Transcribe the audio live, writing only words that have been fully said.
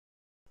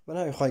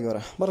بەناوی خی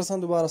گەورە بەڕێزان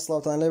دووبارە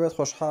سڵاوتان لێبێت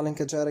خۆشحاڵین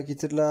کە جارێکی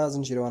تر لە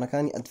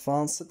زنجیرەوانەکانی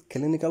ئەدڤانسد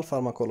کلینیکال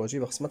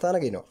فارماکۆلۆژی بە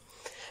قسمەتانەگەینەوە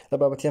لە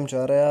بابەتیم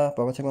جارەیە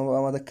بابەتێکمان بۆ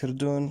ئامادە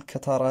کردوون کە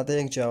تا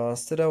ڕادەیەک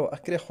جیاوازترە و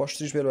ئەکرێ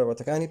خۆشتریش بێت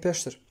بابەتەکانی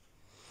پێشتر.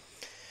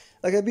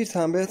 ئەگە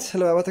بیرتان بێت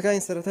لە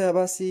بابەتەکانی سەرەتایە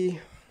باسی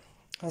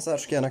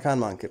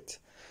هەزارشکێنەکانمان کرد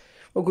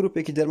و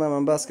گروپێکی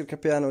دەرمانمان باس کرد کە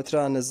پێیان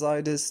وترا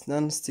نزایدس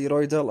نان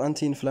ستیرۆیدل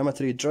ئەنتی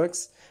ئینفلەمەتری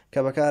دراگز کە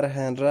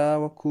بەکارهێنرا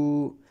وەکو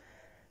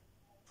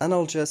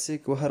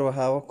Analgesic و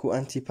هەروەها وەکو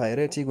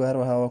ئەنتیپایرێتیک و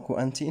هەروەها وەکو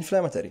ئەنتی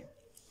ئینفلەمەتەری.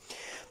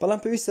 بەڵام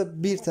پێویستە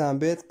بیرتان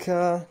بێت کە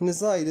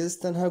نزایدس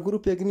تەنها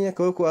گروپێک نییە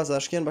کە وەکو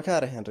ئازارشکێن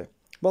بەکارهێنرێ،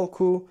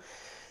 بەڵکو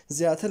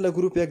زیاتر لە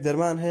گروپێک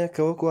دەرمان هەیە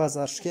کە وەکو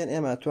ئازارشکێن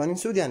ئێمە ئەتوانین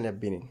سوودیان لێ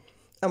ببینین.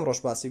 ئەمڕۆژ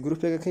باسی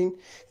گروپێکەکەین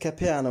کە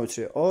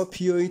پێیانەوترێ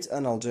Opioid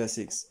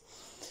Analgesics.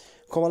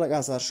 کۆمەڵێک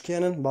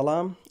ئازارشکێنن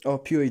بەڵام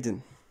ئۆپیۆیدن،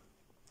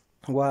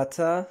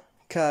 واتە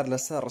کار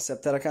لەسەر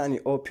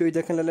ڕسێپتەرەکانی ئۆپیۆید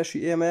دەکەن لە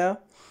لەشی ئێمەیە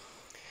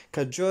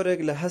کە جۆرێک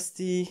لە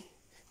هەستی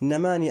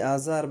نەمانی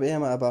ئازار بە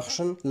ئێمە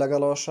ئەباخشن،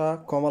 لەگەڵەوەشە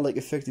کۆمەڵێک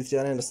ئفێکتی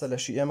تریانێن لەسەر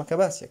لەشی ئێمە کە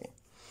باسیەکەین.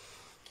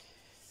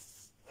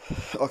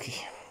 ئۆکی،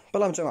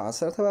 بەڵام جەماعە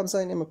سەرەتا با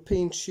بزانین ئێمە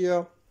پین چییە،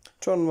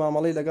 چۆن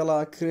مامەڵەی لەگەڵا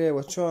کرێ و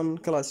چۆن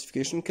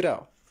کلاسیفیکیشن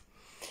کراوە.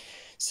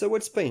 So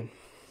what's pain?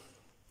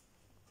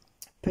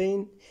 Pain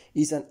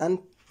is an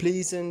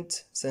unpleasant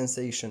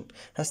sensation.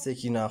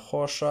 هەستێکی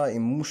ناخۆشە،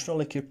 emotional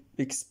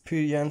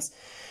experience،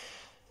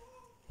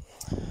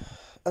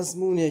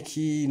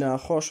 ئەزمونێکی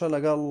ناخۆشە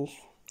لەگەڵ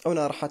ئەو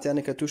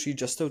ناڕەحەتیانە کە تووشی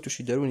جەستە و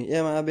تووشی دەرونی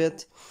ئێمە ئەبێت.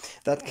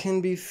 that can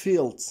be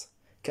felt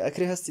کە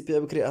ئەکرێ هەستی پێ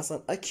بکرێ ئاسان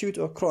acute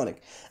or chronic،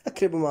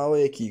 ئەکرێ بە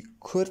ماوەیەکی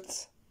کورت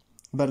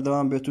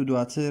بەردەوام بێت و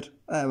دواتر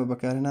ئایا بە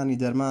بەکارهێنانی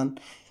دەرمان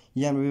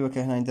یان بەبێ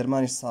بەکارهێنانی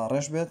دەرمانی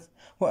ساڕێژ بێت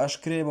و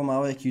ئەشکرێ بە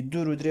ماوەیەکی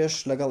دوور و درێژ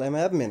لەگەڵ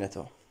ئێمە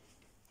بمێنێتەوە.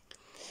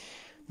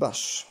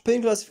 باش، pain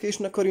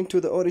classification according to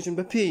the origin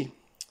بە پێی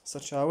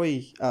سەرچاوەی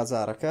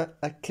ئازارەکە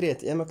ئەکرێت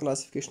ئێمە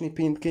کلاسیفیکیشنی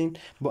پین بکەین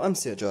بۆ ئەم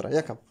سێ جۆرە.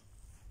 یەکەم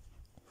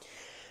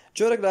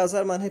جۆرێک لە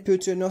ئازارمان هەیە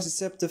پێوترێت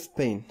nociceptive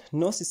pain.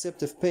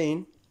 nociceptive pain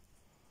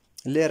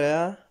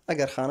لێرەیە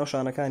ئەگەر خانە و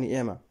شانەکانی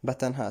ئێمە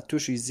بەتەنها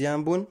تووشی زیان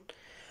بوون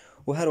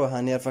و هەروەها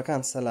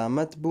نێرفەکان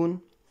سەلامەت بوون،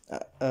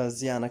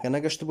 زیانەکە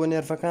نەگەشت بۆ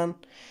نێرفەکان،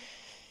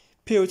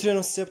 پێوترێت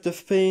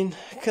nociceptive pain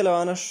کە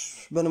لەوانەش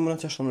بە نمونە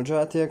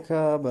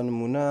تەشەنجاتێکە، بە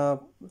نمونە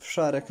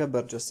فشارێکە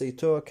بەرجەستەی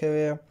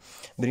تۆکەوێ،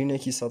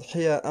 برینێکی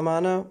سەدحیە،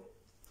 ئەمانە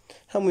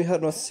هەمووی هەر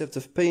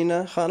nociceptive painە،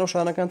 خانە و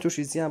شانەکان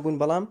تووشی زیان بوون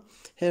بەڵام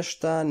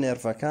هێشتا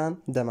نێرفەکان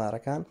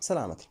دەمارەکان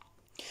سەلامەت.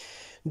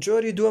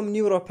 جۆری دووەم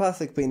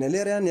نیورۆپاتیک پینە،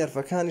 لێرەیان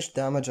نێرفەکانیش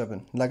دامەجە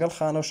بن، لەگەڵ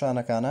خانە و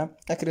شانەکانە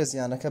ئەکرێ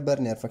زیانەکە بەر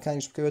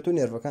نێرفەکانیش بکەوێت و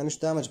نێرفەکانیش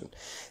دامەج بن.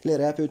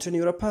 لێرەیە پێوترێت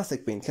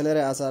نیورۆپاتیک پین کە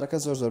لێرە ئازارەکە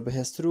زۆر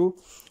بەهێزتر و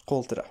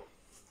قوڵترە.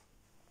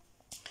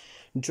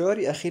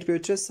 جۆری ئەخیر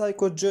پێوترێت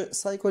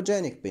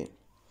سایکۆجێنیک پین.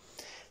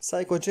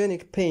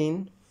 سایکۆجێنیک پین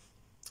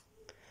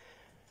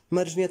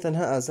مەرج نییە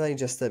تەنها ئازاری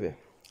جەستە بێ،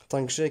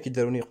 تەنگژەیەکی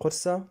دەرونی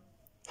قورسە،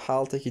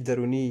 حاڵتێکی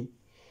دەرونی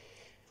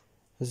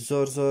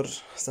زۆر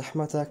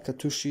زەحمەتە کە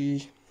تووشی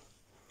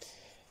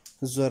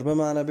زۆر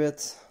بمانە بێت.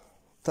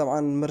 تەبعاً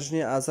مەرج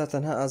نییە ئازار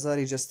تەنها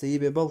ئازاری جەستەیی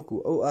بێ، بەڵکو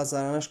ئەو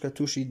ئازارانەش کە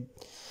تووشی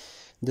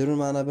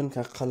دەروونمانە بن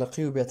کە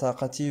قەلقی و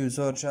بێتاقەتی و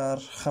زۆر جار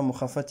خەم و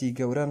خەفەتی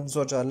گەورەن،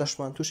 زۆر جار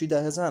لەشمان تووشی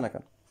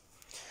داهێزانەکەن،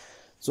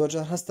 زۆر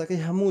جار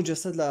هەستەکەی هەموو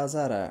جەسەد لە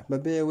ئازارە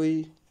بەبێ ئەوەی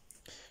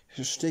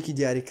شتێکی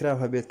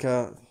دیاریکراو هەبێت کە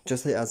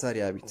جەستەی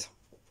ئازاری ئابیت.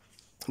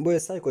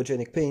 بۆیە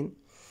سایکۆجێنیک پین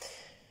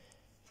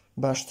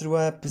باشتر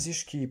وایە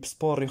پزیشکی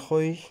پسپۆڕی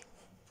خۆی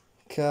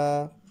کە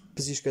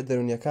پزیشکە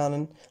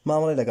دەرونیەکانن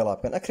مامەڵەی لەگەڵا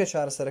بکەن. ئەکرێ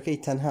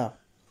چارەسەرەکەی تەنها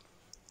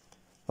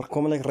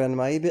کۆمەڵێک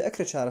ڕێنمایی بێ،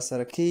 ئەکرێ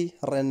چارەسەرەکەی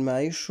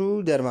ڕێنماییش و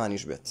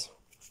دەرمانیش بێت.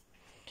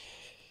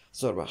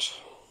 زۆر باش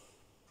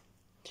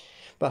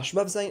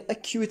با بزانین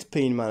acute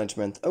pain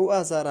management، ئەو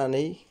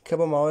ئازارانەی کە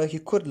بە ماوەیەکی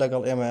کورت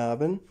لەگەڵ ئێمە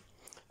یابن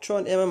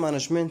چۆن ئێمە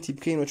مانجمنتی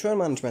بکەین و چۆن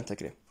مانجمنت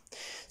دەکرێت.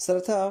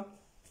 سەرەتا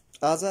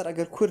ئازار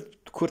ئەگەر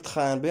کورت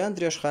خایان بێ یان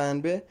درێژ خایان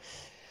بێ،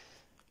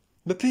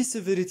 بە پێی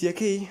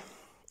سڤریتیەکەی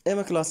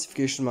ئێمە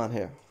کلاسیفیکیشنمان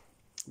هەیە،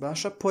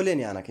 باشە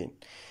پۆلێنیانەکەین.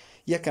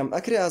 یەکەم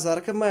ئەکرێ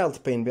ئازارەکە مایلد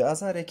پین بێ،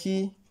 ئازارێکی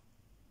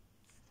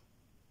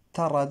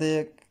تا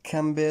ڕادەیەک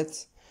کەم بێت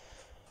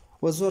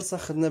و زۆر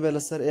سەخت نەبێت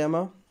لەسەر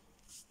ئێمە،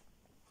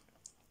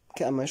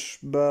 کە ئەمەش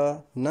بە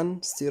نەن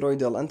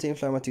ستیرۆیدل ئەنتی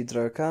ئینفلەمەتری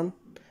دراگەکان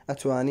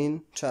ئەتوانین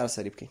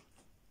چارەسەری بکەین.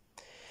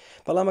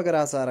 بەڵام ئەگەر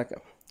ئازارەکە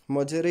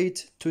moderate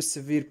to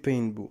severe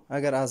pain بوو،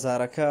 ئەگەر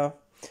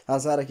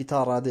ئازارێکی تا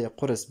ڕادەیەک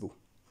قورس بوو،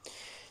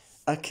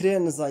 ئەکرێ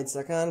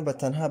نزایدسەکان بە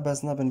تەنها بەس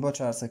نەبن بۆ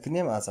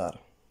چارەسەرکردنی ئەم ئازارە،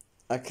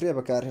 ئەکرێ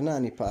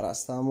بەکارهێنانی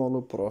پاراستامۆڵ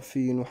و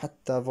پرۆفین و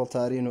حتا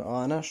ڤۆلتارین و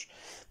ئەوانەش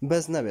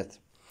بەس نەبێت.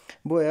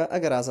 بۆیە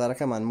ئەگەر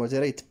ئازارەکەمان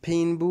moderate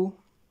pain بوو،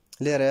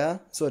 لێرەیە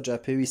زۆرجار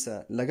پێویستە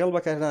لەگەڵ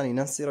بەکارهێنانی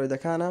نان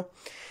ستیرۆیدەکانە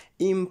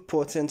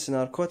impotent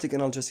narcotic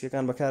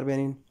analgesic-ەکان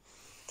بەکاربێنین،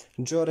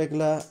 جۆرێک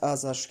لە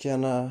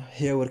ئازارشکێنە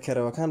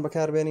هێورکەرەوەکان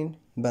بەکاربێنین،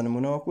 بە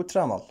نمونەوەکو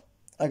ترامەڵ.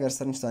 ئەگەر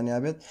سەرنجتانیا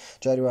بێت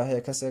جاری وا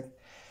هەیە کەسێک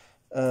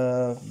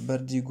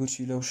بەردی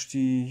گوچی لەو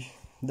شتی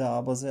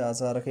دابەزێ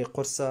ئازارەکەی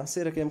قورسە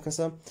سێرەکەی ئەم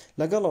کەسە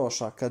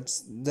لەگەڵەوەشا کە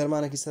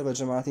دەرمانێکی سەر بە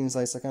جەماعەتی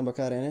نزایسەکان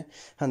بەکارێنێ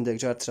هەندێک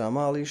جار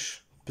تراماڵیش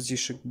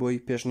پزیشک بۆی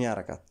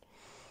پێشنیارەکات.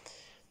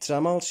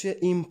 تراماڵ چیە؟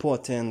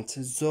 ئیمپۆتنت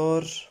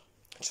زۆر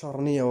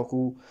چڕنیە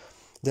وەکو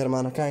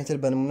دەرمانەکانی تر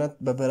بەنمونەت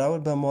بە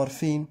بەراورد بە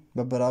مۆرفین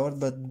بە بەراورد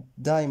بە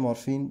دای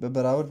مۆرفین بە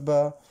بەراورد بە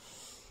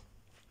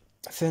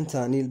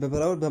فێنتانیل بە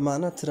بەراورد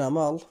بەمانە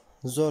تراماڵ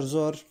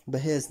زۆر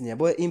بەهێز نییە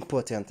بۆیە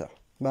ئیمپۆتنتە.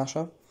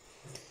 باشە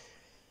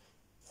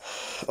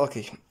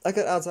ئۆکەی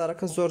ئەگەر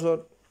ئازارەکە زۆر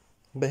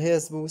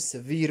بەهێز بوو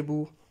سڤیر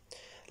بوو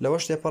لەوە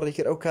شتێپەڕی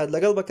کرد ئەو کات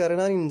لەگەڵ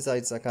بەکارهێنانی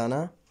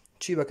نزایجەکانە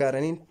چی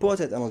بەکارهێنین؟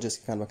 پۆتێت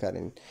ئەنەلجێسیکەکان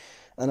بەکارهێنین.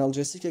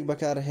 ئەنەلجێسیکێک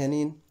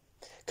بەکارهێنین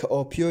کە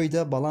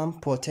ئۆپیۆیدە بەڵام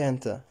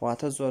پۆتێنتە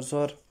واتە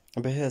زۆر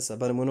بەهێزە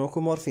بەنمونەوەکو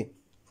مۆرفین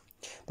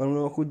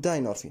بەنمونەوەکو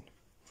داینۆرفین.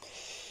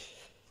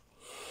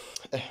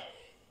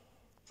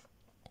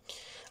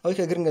 ئەوەی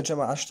کە گرنگە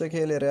جەماعە شتێک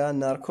هەیە لێرەیە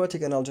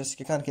نارکۆتیک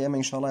ئەنەلجێسیکەکان کە ئێمە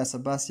ئینشاڵڵا ئێستا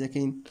باسی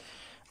یەکەین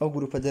ئەو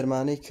گروپە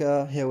دەرمانەی کە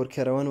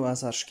هێورکەرەوەن و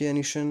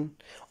ئازارشکێنیشن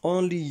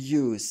only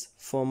use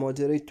for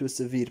moderate to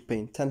severe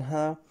pain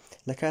تەنها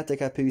لە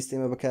کاتێکا پێویستە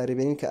ئێمە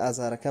بەکاربێنین کە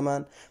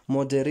ئازارەکەمان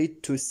moderate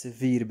to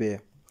severe بێ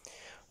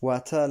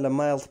واتە لە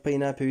mild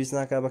pain پێویست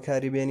ناکا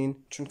بەکاریبێنین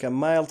چونکە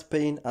mild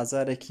pain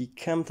ئازارێکی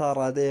کەم تا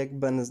ڕادەیەک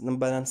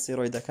بەنان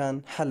سێرۆیدەکان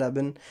هەلە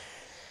بن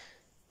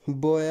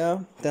بۆیە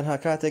تەنها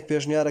کاتێک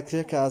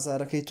پێشنیارەکرێت کە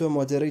ئازارەکەی تۆ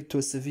moderate to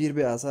severe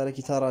بێ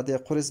ئازارێکی تا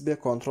ڕادەیەک قورس بێ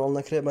کۆنتڕۆڵ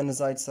نەکرێت بە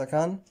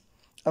نزایجەکان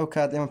ئەو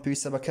کات ئێمە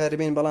پێویستە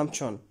بەکاربێن بەڵام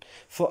چۆن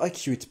for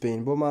acute pain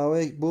بۆ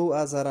ماوەیە بۆ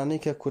ئازارانەی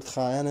کە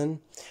کورتخایەنن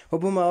و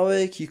بۆ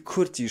ماوەیەکی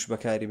کورتیش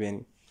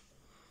بەکاریبێنی.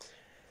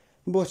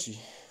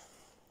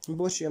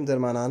 بۆچی ئەم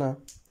دەرمانانە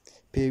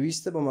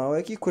پێویستە بە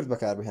ماوەیەکی کورت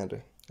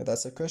بەکاربهێنرێ؟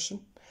 that's a question.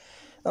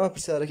 ئەمە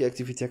پرسیارێکی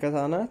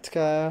ئەکتیڤیتیەکەتانە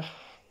تکایە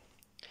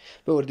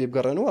بە وردی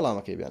بگەڕێن و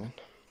وەڵامەکەی بێنن.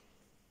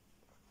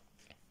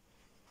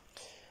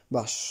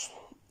 باش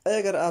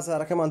ئەگەر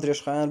ئازارەکەمان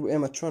درێژخایەن بوو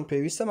ئێمە چۆن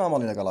پێویستە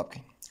مامەڵی لەگەڵا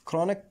بکەین؟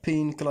 chronic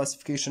pain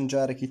classification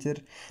جارێکی تر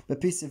بە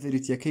پێی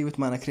سڤریتیەکەی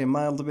وتمانەکرێ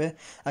mild بێ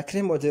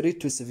ئەکرێ moderate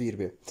to severe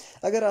بێ.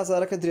 ئەگەر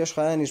ئازارەکە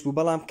درێژخایەنیش بوو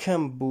بەڵام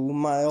کەم بوو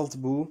mild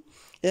بوو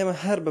ئێمە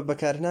هەر بە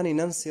بەکارهێنانی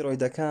نەن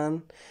سیرۆیدەکان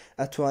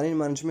ئەتوانین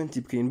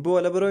مانجمنتی بکەین بۆ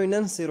لە بەرەوەی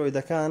نەن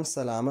سیرۆیدەکان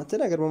سەلامەتن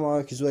ئەگەر بۆ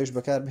ماوەیەکی زۆریش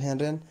بەکار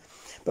بهێنرێن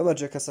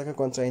بەمەرجە کەسەکە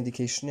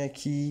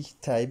کۆنترائیندیکیشنێکی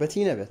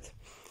تایبەتی نەبێت.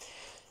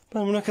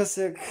 بەنمونە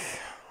کەسێک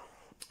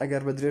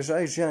ئەگەر بە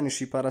درێژایی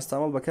ژیانیشی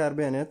پاراستامۆڵ بەکار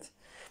بێنێت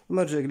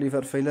مەرجێک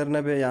لیڤەر فەیلەر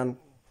نەبێ یان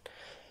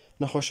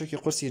نەخۆشێکی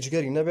قورسی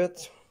جگەری نەبێت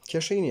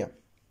کێشەی نییە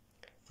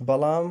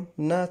بەڵام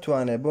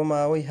ناتوانێت بۆ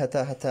ماوەی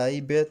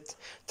هەتایی بێت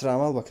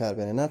تراماڵ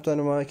بەکاربێنێت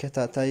ناتوانێت ماوەی کە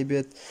هەتایی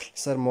بێت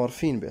سەر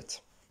مۆرفین بێت.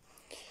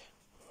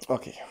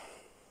 ئۆکەی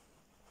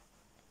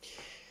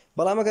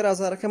بەڵام ئەگەر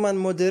ئازارەکەمان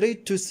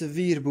moderate to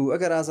severe بوو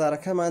ئەگەر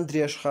ئازارەکەمان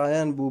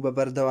درێژخایەن بوو بە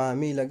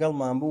بەردەوامی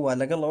لەگەڵمان بوو و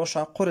لەگەڵ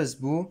ئەوەشا قورس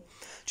بوو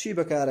چی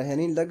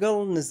بەکارهێنین؟ لەگەڵ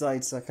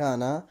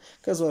نزایجەکانە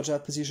کە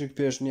زۆرجار پزیشک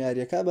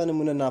پێشنیاریەکە بە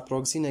نمونە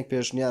ناپرۆکسینێک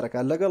پێشنیارەکە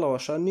لەگەڵ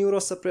ئەوەشە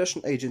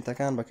نیورۆسەپرێشن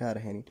ئەیجنتەکان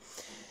بەکارهێنین.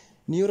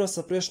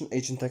 نیورۆسەپرێشن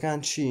ئەیجنتەکان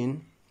چین؟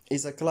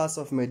 is a class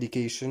of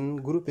medication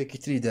گروپێکی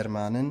تری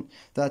دەرمانن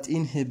that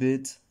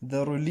inhibit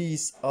the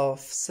release of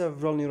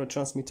several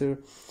neurotransmitter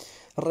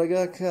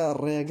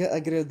ڕێگە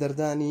ئەگرێت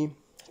دەردانی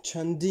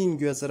چەندین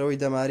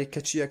گوێزەرەوەی دەماری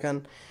کە چیەکەن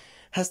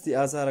هەستی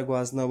ئازارە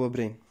گوازنەوە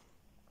ببرین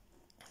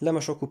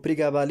لەمە شۆک و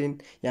پریگابالین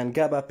یان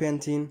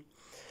گاباپێنتین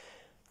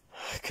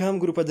کام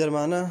گروپە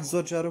دەرمانە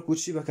زۆر جارۆک و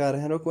چی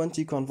بەکارهێنەوە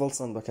کوانتی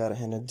کۆنڤڵسەنت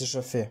بەکارهێنێت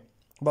دژە فێ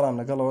بەڵام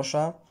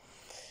لەگەڵەوەشە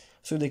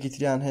سوودێکی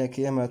تریان هەیە کە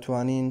ئێمە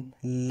توانین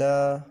لە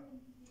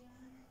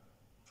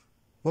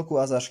وەکو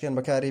ئازارشکێن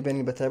بەکاری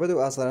بێنین بە تایبەت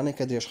و ئازارانەی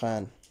کە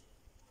درێژخایەن.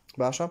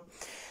 باشە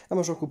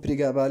ئەمە شۆک و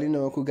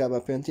پریگابالینەوەکو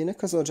گاباپێنتینە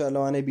کە زۆر جار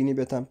لەوانەیە بینی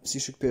بێتان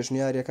پزیشک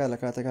پێشنیاریەکە لە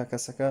کاتێکا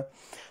کەسەکە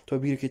تۆ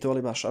بیرکی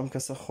تۆڵی باش ئەم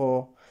کەسە خۆ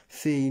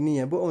فێی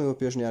نییە بۆ ئەوەی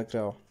پێشنیار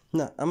کراوە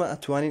نه ئەمە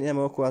ئەتوانین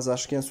ئێمە وەکو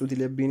ئازارشکێن سوودی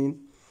لێ ببینین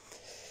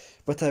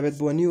بە تایبەت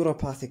بۆ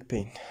نیورۆپاتیک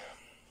پین.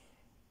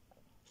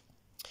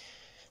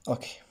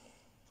 ئۆکەی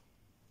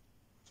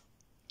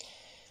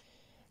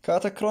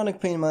کاتە chronic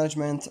pain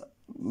management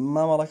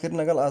مامەڵەکردن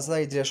لەگەڵ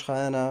ئازاری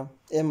درێژخایەنە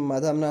ئێمە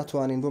مادام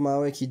ناتوانین بۆ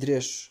ماوەیەکی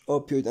درێژ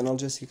ئۆپیۆید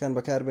ئەنەلجێسیکەکان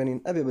بەکاربێنین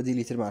ئەبێ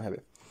بەدیلی ترمان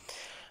هەبێ.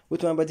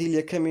 وتمان بەدیل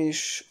یەکەمیش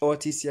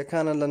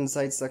ئۆتیسیەکانە لە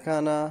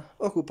نزایجەکانە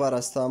وەکو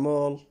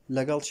پاراستامۆڵ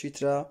لەگەڵ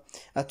چیترا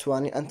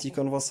ئەتوانی ئەنتی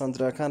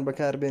کۆنڤڵسەنترەکان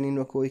بەکاربێنین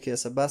وەکەوەی کە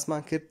ئێستا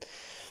باسمان کرد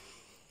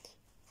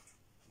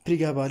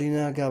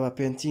پریگابالینە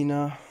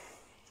گاباپێنتینە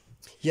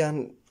یان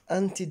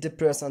ئەنتی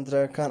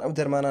دپرێسەنترەکان ئەو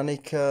دەرمانانەی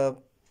کە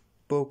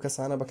بۆ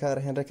کەسانە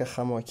بەکارهێنرێت کە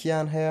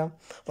خەمۆکیان هەیە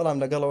بەڵام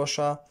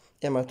لەگەڵەوەشە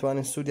ئێمە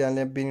توانین سوودیان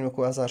لێ ببینین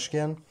وەکو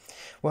ئازارشکێن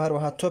و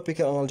هەروەها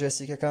تۆپیکە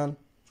ئەنەلجێسیکەکان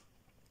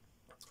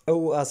ئەو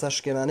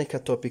ئازارشکێنانەی کە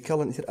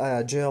تۆپیکەڵن ئیتر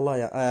ئایا جێڵە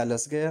یا ئایا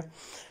لەزگەیە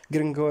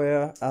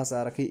گرنگۆیە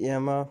ئازارەکەی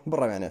ئێمە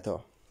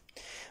بڕەوێنێتەوە.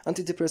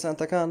 ئەنتی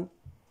دیپرێسانتەکان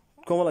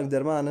کۆمەڵێک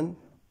دەرمانن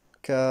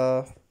کە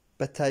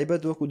بە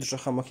تایبەت وەکو دژە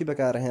خەمۆکی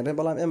بەکارهێنرێن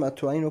بەڵام ئێمە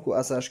توانین وەکو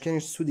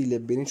ئازارشکێنیش سوودی لێ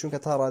ببینین چونکە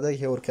تا ڕادەی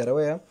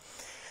هێورکەرەوەیە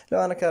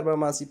لەوانە کار بە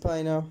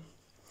مازیپاینە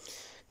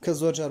کە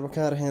زۆر جار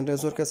بەکارهێنرێ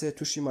زۆر کەسێک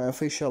تووشی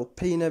مایۆفەیشەڵ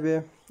پێی نەبێ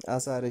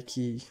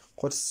ئازارێکی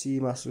قورسی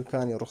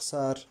ماسوولەکانی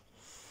ڕوخسار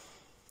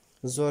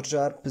زۆر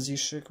جار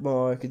پزیشک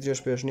بەماوەیەکی درێژ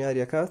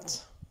پێشنیاریەکات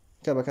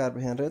کە بەکار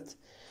بهێنرێت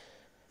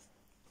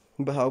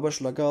بە هاوبەش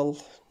لەگەڵ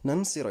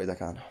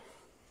نەنسیڕۆیدەکانە.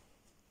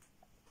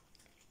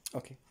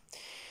 ئۆکێ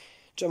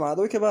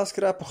جەماعەوەی کە باس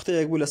کرا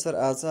پوختەیەک بوو لەسەر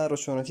ئازار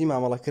و چۆنەتی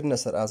مامەڵەکردن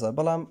لەسەر ئازار،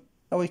 بەڵام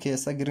ئەوەی کە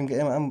ئێستا گرنگە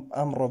ئێمە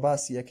ئەمڕۆ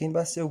باسی یەکەین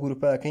باسی ئەو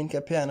گروپەکەین کە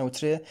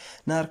پێیانەوترێ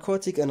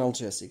نارکۆتیک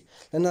ئەنەڵجێسیک.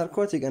 لە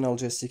نارکۆتیک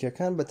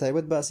ئەنەڵجێسیکەکان بە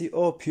تایبەت باسی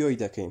ئۆپیۆید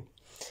دەکەین،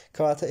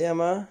 کەواتە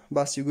ئێمە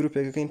باسی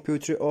گروپێکەکەین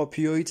پێوترێ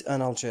ئۆپیۆید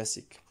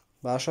ئەنەڵجێسیک.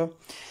 باشە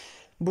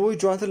بۆی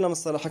جوانتر لە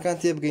مستەلەحەکان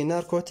تێبگەین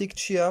نارکۆتیک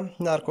چییە؟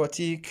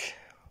 نارکۆتیک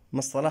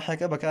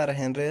مستەلەحێکە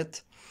بەکارهێنرێت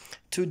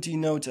to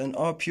denote an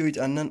opioid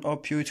and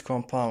non-opioid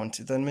compound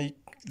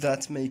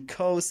that may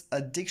cause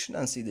addiction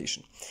and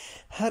sedation.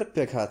 هەر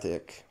پێک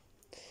هاتەیەک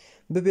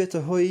ببێتە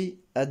هۆی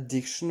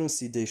addiction و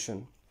sedation،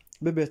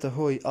 ببێتە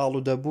هۆی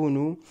ئاڵوودەبوون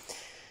و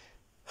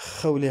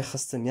خەولێ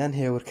خستن یان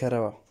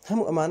هێورکەرەوە،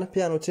 هەموو ئەمانە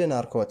پێیان وترێ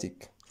نارکۆتیک.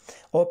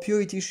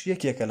 ئۆپیۆیدیش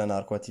یەکێکە لە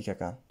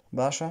نارکۆتیکەکان.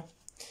 باشە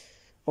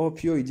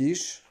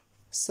ئۆپیۆیدیش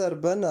سەر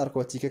بە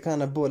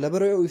نارکۆتیکەکانە بۆ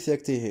لەبەرەوەی ئەو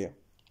ئیفێکتەی هەیە.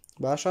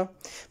 باشە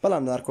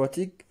بەڵام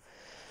نارکۆتیک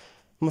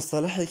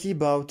مستەلەحێکی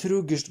باوتر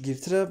و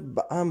گشتگیرترە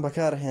بەعام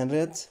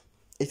بەکارهێنرێت.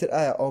 ئیتر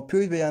ئایا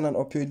ئۆپیۆید بێ یانان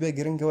ئۆپیۆید بێ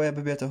گرنگەوەیە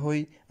ببێتە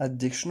هۆی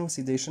ئەدیکشن و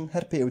سیدیشن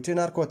هەر پێوترێ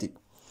نارکۆتیک.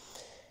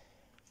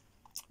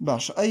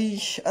 باش ئەی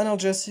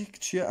ئەنەڵجێسیک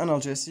چییە؟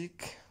 ئەنەڵجێسیک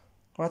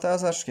واتە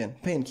ئازارشکێن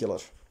پین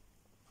کیلر.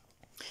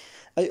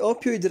 ئەی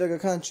ئۆپیۆید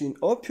درەگەکان چین؟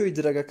 ئۆپیۆید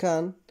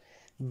درەگەکان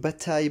بە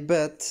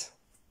تایبەت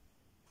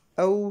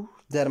ئەو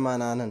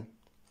دەرمانانن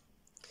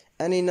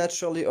ئەنی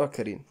ناتشەڵی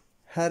ئۆکەرین،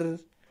 هەر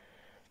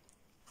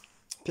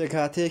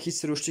پێکهاتەیەکی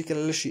سروشتی کە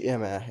لە لەشی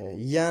ئێمە هەیە،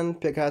 یان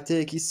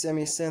پێکهاتەیەکی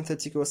سەمی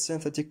سنتەتیک و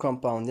سنتەتیک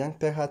کۆمپاوند، یان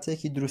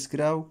پێکهاتەیەکی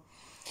دروستکراو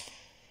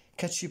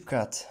کە چی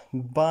بکات؟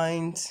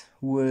 bind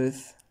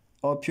with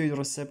opioid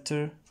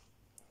receptor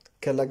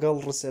کە لەگەڵ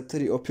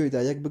ڕسێپتەری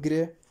ئۆپیۆیدا یەک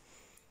بگرێ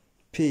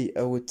پێی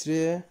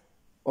ئەوترێ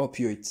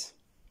ئۆپیۆید.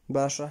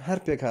 باشە هەر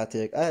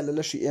پێکهاتەیەک ئایا لە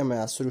لەشی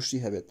ئێمەیە سروشتی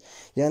هەبێت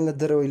یان لە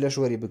دەرەوەی لەش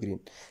وەری بگرین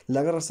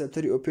لەگەڵ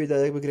ڕسێپتەری ئۆپیۆیدا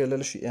یەک بگرێت لە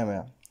لەشی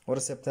ئێمەیە و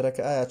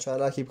ڕسێپتەرەکە ئایا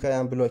چالاکی بکات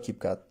یان بلۆکی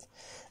بکات،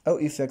 ئەو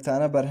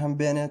ئیفێکتانە بەرهەم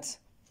بێنێت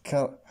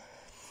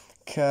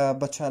کە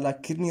بە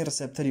چالاکردنی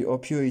ڕسێپتەری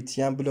ئۆپیۆید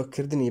یان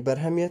بلۆککردنی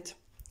بەرهەمێت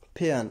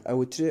پێیان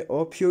ئەوترێ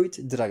ئۆپیۆید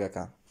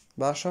درەگەکان.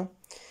 باشە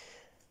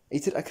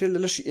ئیتر ئەکرێت لە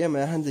لەشی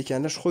ئێمە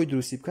هەندێکیان لەش خۆی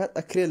دروستی بکات،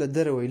 ئەکرێت لە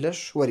دەرەوەی لەش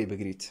وەری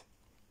بگریت.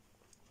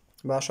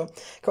 باشە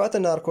کەواتە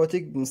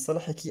نارکۆتیک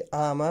مستەلەحێکی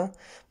عامە،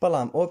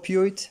 بەڵام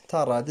ئۆپیۆید تا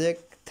ڕادێک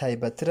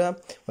تایبەترە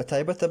و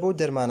تایبەتە بەو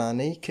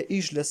دەرمانانەی کە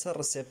ئیش لەسەر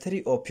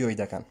ڕسێپتەری ئۆپیۆید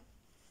دەکەن.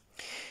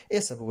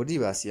 ئێستا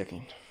بەوردی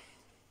باسیەکەین.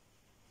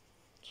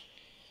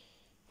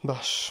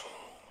 باش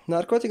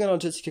نارکۆتیک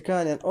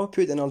ئەنەڵجێسیکەکان یان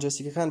ئۆپیۆید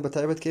ئەنەڵجێسیکەکان بە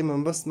تایبەت کە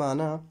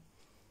مەبەستمانە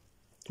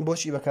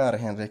بۆچی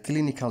بەکارهێنرێ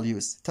کلینیکال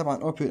یوز. تەبان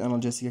ئۆپیۆید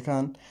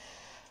ئەنەڵجێسیکەکان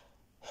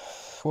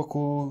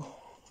وەکو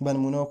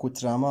بەنمونە وەکو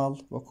تراماڵ،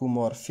 وەکو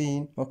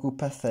مۆرفین، وەکو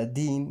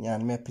پەفەدین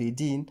یان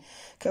مێپریدین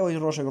کە ئەوەی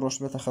ڕۆژێک ڕۆژ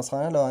بێتە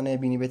خەسخانە لەوانەیە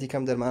بینی بێتی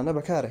کەم دەرمانە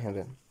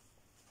بەکارهێنرێن،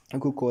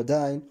 وەکو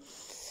کۆداین.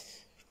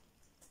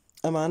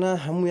 ئەمانە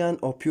هەمویان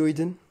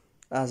ئۆپیۆیدن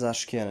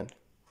ئازارشکێنن،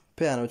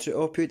 پێیانوترێ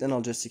ئۆپیۆید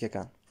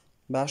ئەنەڵجێسیکەکان.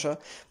 باشە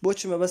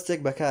بۆچی مەبەستێک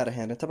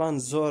بەکارهێنرێت؟ تەبان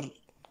زۆر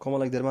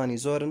کۆمەڵێک دەرمانی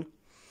زۆرن.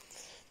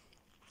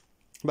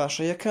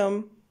 باشە یەکەم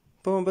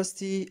بۆ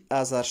مەبەستی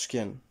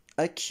ئازارشکێن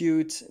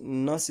acute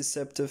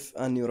nociceptive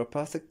and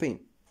neuropathic pain،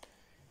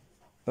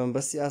 بە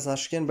مەبەستی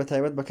ئازارشکێن بە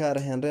تایبەت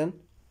بەکارهێنرێن.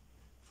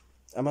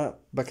 ئەمە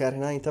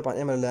بەکارهێنانی تەبان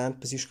ئێمە لەلایەن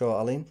پزیشکەوە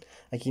ئەڵین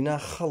ئەکینا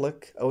خەڵک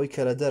ئەوەی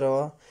کە لە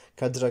دەرەوە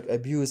کە درەگ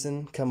ئەبیوزن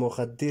کە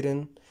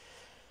مۆخەدیرن،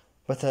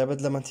 بە تایبەت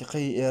لە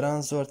مەنتیقەی ئێران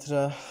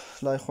زۆرترە،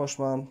 لای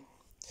خۆشمان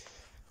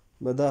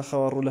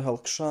بەداخەوە ڕوو لە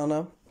هەڵکشانە.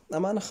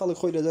 ئەمانە خەڵک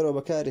خۆی لە دەرەوە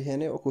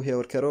بەکارهێنێ وەکو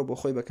هێورکەرەوە بۆ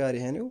خۆی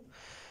بەکارهێنێ و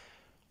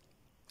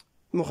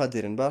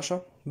مخەدرن. باشە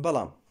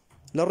بەڵام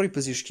لە ڕووی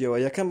پزیشکیەوە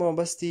یەکەم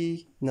مەبەستی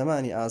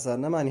نەمانی ئازار،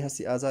 نەمانی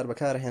هەستی ئازار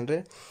بەکارهێنرێ.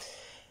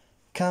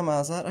 کام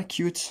ئازار؟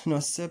 acute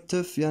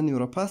nociceptive یان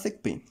neuropathic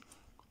pain.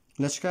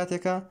 لە چ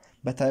کاتێکە؟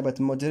 بە تایبەت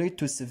moderate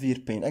to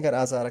severe pain. ئەگەر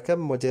ئازارەکە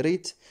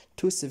moderate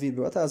to severe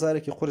بێت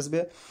ئازارێکی قورس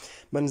بێ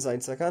بە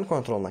نزایەتەکان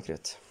کۆنتڕۆڵ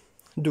نەکرێت.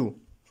 دوو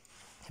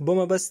بۆ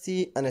مەبەستی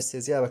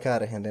ئەنەستێزیا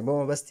بەکارهێنرێن، بۆ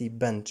مەبەستی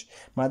بەنج،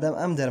 مادام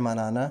ئەم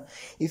دەرمانانە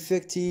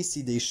ئیفێکتی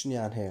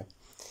سیدیشنیان هەیە،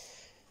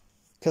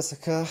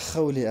 کەسەکە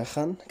خەولێ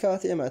ئەخەن،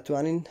 کەواتە ئێمە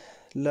ئەتوانین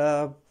لە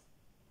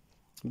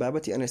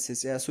بابەتی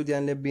ئەنەستێزیا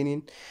سوودیان لێ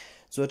ببینین.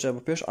 زۆرجار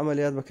بە پێش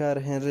ئەمەلیات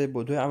بەکارهێنرێ، بۆ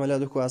دوای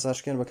ئەمەلیات وەکو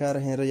ئازارشکێن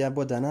بەکارهێنرێ، یا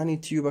بۆ دانانی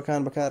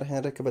تیوبەکان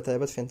بەکارهێنرێ کە بە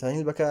تایبەت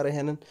فێنتانیل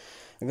بەکارهێنن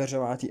ئەگەر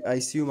جەماعەتی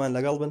ICU-مان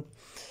لەگەڵ بن،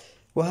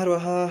 و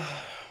هەروەها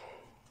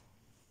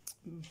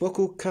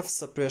وەکو کەف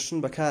سەپرێشن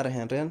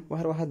بەکارهێنرێن، و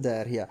هەروەها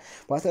دایەرهیا.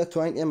 واتە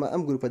ئەتوانین ئێمە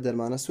ئەم گروپە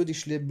دەرمانە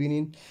سوودیش لێ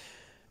ببینین.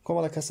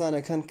 کۆمەڵە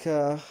کەسانێکن کە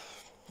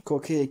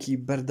کۆکەیەکی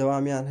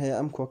بەردەوامیان هەیە،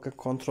 ئەم کۆکە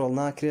کۆنتڕۆڵ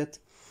ناکرێت،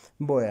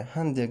 بۆیە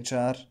هەندێک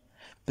جار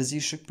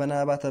پزیشک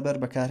بەناباتە بەر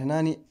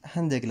بەکارهێنانی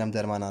هەندێک لەم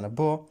دەرمانانە،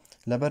 بۆ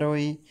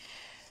لەبەرەوەی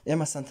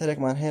ئێمە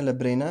سنتەرێکمان هەیە لە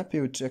برینە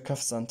پێوترێ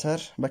کەف سنتەر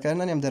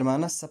بەکارهێنانی ئەم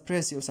دەرمانە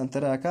سەپرێسی ئەو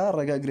سنتەراکە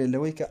ڕێگاگرێت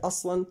لەوەی کە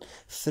ئەسڵەن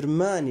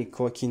فرمانی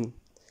کۆکین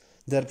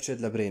دەربچێت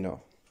لە برینەوە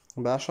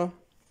باشە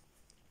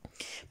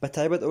بە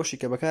تایبەت ئەوشی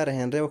کە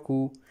بەکارهێنرێ وەکو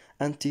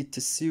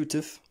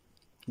ئەنتیتسیوتف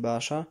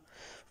باشە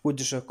و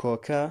دژە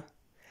کۆکە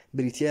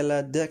بریتە لە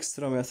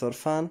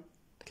دێکسترۆمێتۆرفان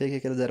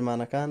کێکێکە لە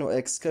دەرمانەکان و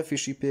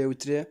ئەکسکەفیشی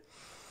پێوترێ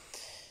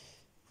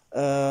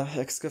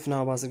ئەکسکەف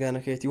ناو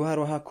بازرگانەکەیەتی و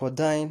هەروەها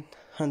کۆداین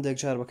هەندێک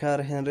جار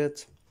بەکارهێنرێت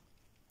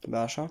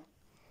باشە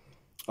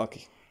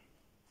ئۆکی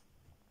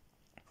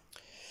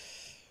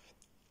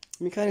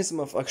میکانیزم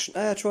ئۆف ئەکشن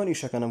ئایا چۆن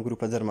ئیشەکەن ئەم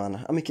گروپە دەرمانە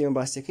ئەمە کە ئێمە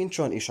باسیەکەین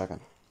چۆن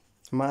ئیشەکەن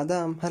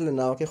مادام هەر لە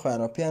ناوەکەی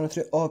خۆیانەوە پێیان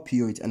وترێ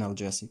Opioid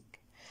Analgesic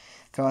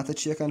کەواتە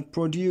چیەکەن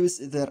produce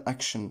their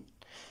action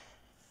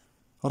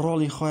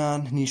ڕۆڵی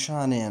خۆیان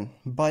نیشانیان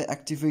by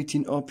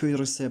activating opioid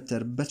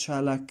receptor بە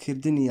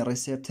چالاککردنی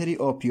ڕێسێپتەری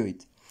ئۆپیۆید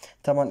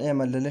تامان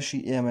ئێمە لە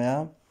لەشی ئێمەیە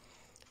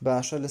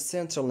باشە لە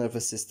central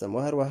nervous system و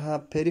هەروەها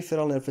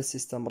peripheral nervous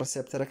system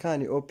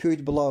ڕێسێپتەرەکانی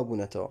ئۆپیۆید بڵاو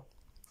بوونەتەوە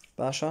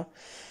باشە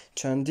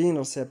چەندین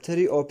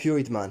ڕێسێپتەری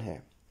ئۆپیۆیدمان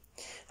هەیە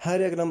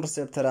هەرێک لەم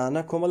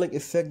ڕێسێپتەرانە کۆمەڵێک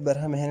ئفێکت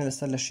بەرهەمهێنێ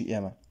لەسەر لەشی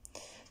ئێمە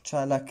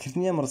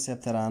چالاککردنی ئەم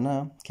ڕێسێپتەرانە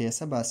کە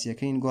ئێستا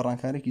باسیەکەین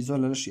گۆڕانکارێکی زۆر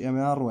لە لەشی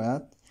ئێمەیان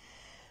ڕوات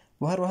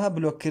و هەروەها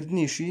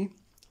بلۆککردنیشی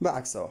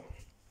بەعکسەوە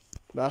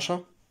باشە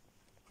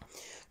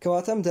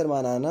کەواتەم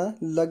دەرمانانە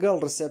لەگەڵ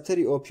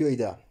ڕسێپتەری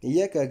ئۆپیۆیدا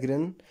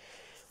یەکەگرن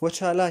و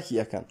چالاکی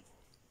ئەەکەن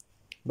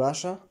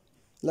باشە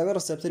لەگەڵ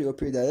ڕسێپتەری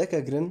ئۆپیۆیدا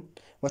یەکەگرن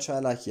و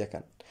چالاکی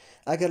ئەەکەن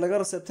ئەگەر لەگەڵ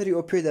ڕسێپتەری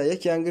ئۆپیۆیدا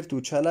یەکیان گرت و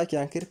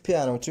چالاکیان کرد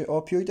پێیانەوترێ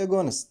ئۆپیۆیدە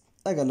گۆنست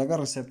ئەگەر لەگەڵ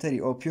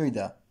ڕسێپتەری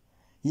ئۆپیۆیدا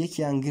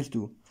یەکیان گرت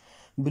و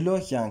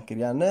بلۆکیان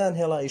کردیان نەیان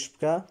هێڵا ئیش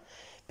بکە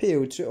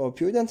پێوترێ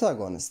ئۆپیۆید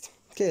ئەنتاگۆنست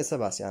کە ئێستا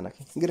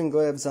باسییانەکەی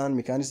گرنگۆیە بزان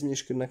میکانیزمی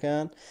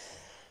ئیشکردنەکەیان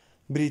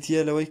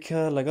بریتە لەوەی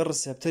کە لەگەڵ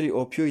ڕسێپتەری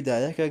ئۆپیۆیدا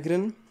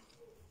یەکەگرن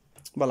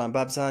بەڵام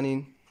با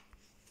بزانین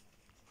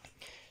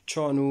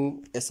چۆن و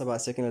ئێستا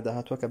باسیەکەن لە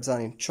داهاتوە کە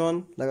بزانین چۆن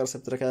لەگەڵ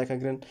ڕسێپتەرەکە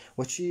یەکەگرن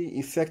و چی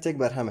ئیفێکتێک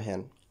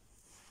بەرهەمەهێن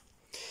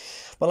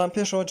بەڵام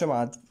پێشەوە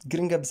جەماعەت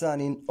گرنگە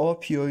بزانین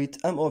ئۆپیۆید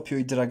ئەم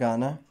ئۆپیۆید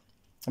درەگانە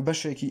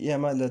بەشێکی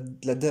ئێمە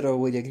لە دەرەوە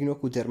وەریەگرین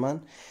وەکو دەرمان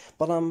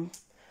بەڵام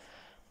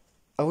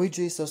ئەوەی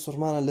جێی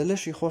سەرسوڕمانە لە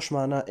لەشی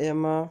خۆشمانە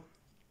ئێمە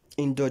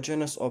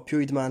ئیندۆجێنس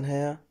ئۆپیۆیدمان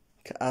هەیە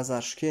کە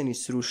ئازارشکێنی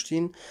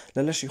سروشتین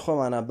لە لەشی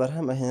خۆمانە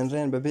بەرهەم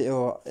ئەهێنرێن بەبێ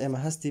ئێمە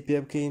هەستی پێ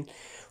بکەین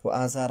و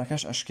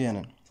ئازارەکەش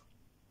ئەشکێنن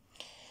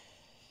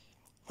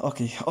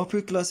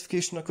Opioid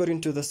classification according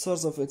to the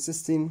source of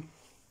existing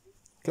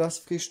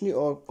classificationی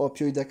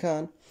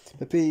ئۆپیۆیدەکان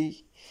بەپێی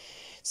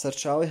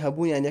سەرچاوی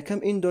هەبوونیان یەکەم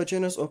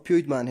ئیندۆجێنس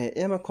ئۆپیۆیدمان هەیە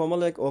ئێمە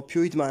کۆمەڵێک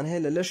ئۆپیۆیدمان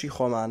هەیە لە لەشی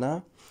خۆمانە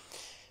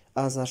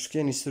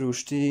ئازارشکێنی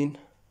سروشتین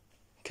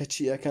کە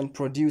چی ئەەکەن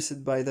produced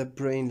by the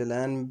brain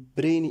لەلایەن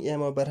برینی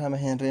ئێمە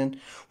بەرهەمەهێنرێن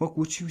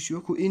وەکو چی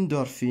وەکو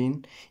ئیندۆرفین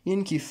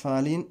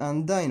ئینکیفالین ئەن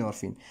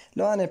داینۆرفین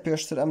لەوانێ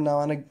پێشتر ئەم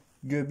ناوانە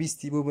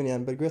گوێبیستی بوو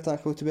بنیان بەرگوێتان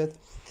کەوت بێت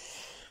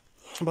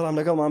بەڵام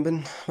لەگەڵمان بن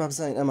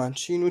مەبزین ئەمان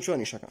چین و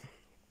چۆنیشەکەن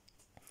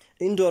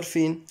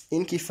ئیندۆرفین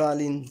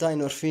ئینکیفالین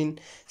داینۆرفین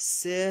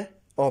سێ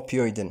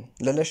ئۆپیۆیدن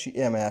لە لەشی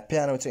ئێمەیە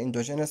پێیانەوترە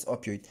ئیندۆجێنس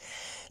ئۆپیۆید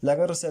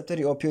لەگەڵ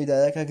ڕسێپتەری ئۆپیۆیدا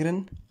یەکەگرن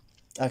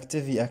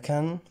ئەکتیڤی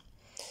ئەەکەن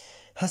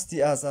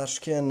هەستی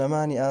ئازارشکێن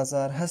نەمانی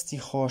ئازار هەستی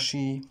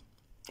خۆشی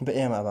بە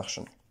ئێمە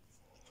بەخشن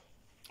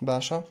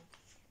باشە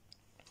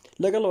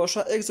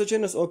لەگەڵەوەشە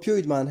ئەکزۆجێنس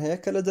ئۆپیۆیدمان هەیە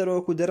کە لە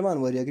دەرەوەکو دەرمان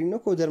وەریەگرین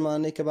وەکو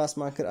دەرمانەی کە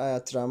باسمان کرد ئایا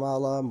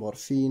تراماڵە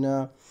مۆرفینە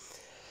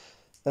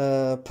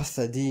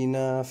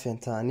پەسەدینە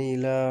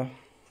فێنتانیلە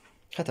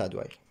هەتا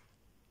دوای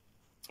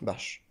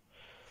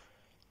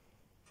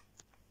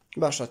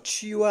باشە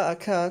چیوە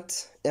ئەکات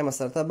ئێمە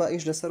سەرتا با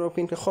ئیش لەسەرەوە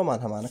بکەین کە خۆمان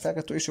هەمانەکە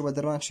کە تۆ ئیشە بە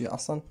دەرمان چیە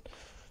ئەسڵن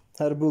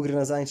هەر بوو گرە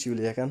نەزانین چی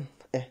لە یەکەن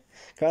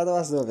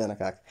کادەواز دەوە بێنە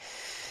کاک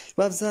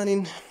با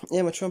بزانین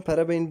ئێمە چۆن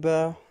پەرەبین بە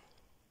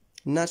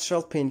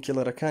natural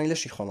painkillerەکانی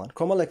لەشی خۆمان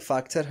کۆمەڵێک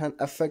فاکتەر هەن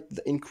affect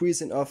the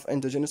increasing of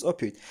endogenous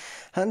opioid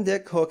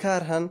هەندێک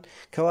هۆکار هەن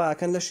کەوا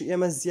ئەکەن لەشی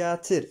ئێمە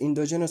زیاتر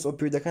ئیندۆجێنس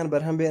ئۆپیۆیدەکان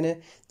بەرهەم بێنێ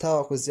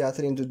تاوەکو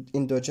زیاتر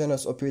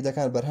ئیندۆجێنس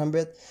ئۆپیۆیدەکان بەرهەم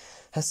بێت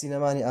هەستی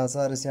نەمانی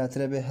ئازار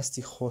زیاترە بێ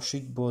هەستی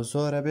خۆشیت بۆ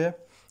زۆرە بێ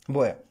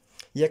بۆیە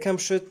یەکەم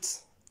شت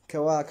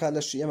کەوا ئەکا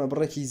لەشی ئێمە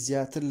بڕێکی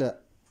زیاتر لە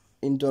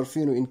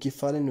ئیندۆرفین و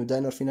ئینکیفالین و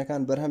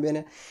داینۆرفینەکان بەرهەم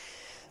بێنێ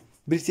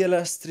بریتە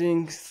لە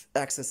strength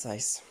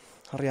exercise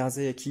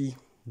ڕاضەیەکی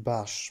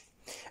باش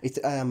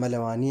ئیتر ئایا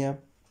مەلەوانیە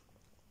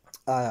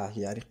ئایا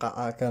یاری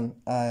قاعاکەن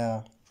ئایا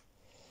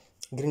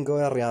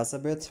گرنگەوەی ڕاضە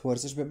بێت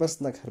وەرزش بێ بەس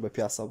نەک هەر بە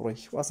پیاسە بڕۆی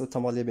واسە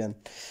تەماڵێ بێن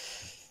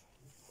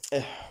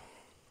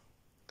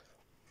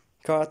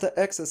کەواتە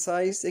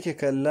ئەکسەسایز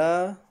یەکێکە لە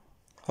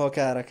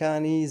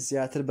هۆکارەکانی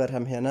زیاتر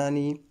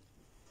بەرهەمهێنانی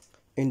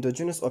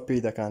ئیندۆجێنس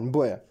ئۆپیۆیدەکان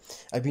بۆیە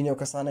ئەبینێ و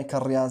کەسانێک کە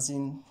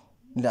ڕاضین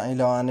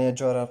لەوانەیە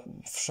جۆرە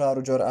فشار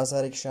و جۆرە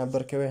ئازارێکیشیان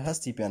بەرکەوێ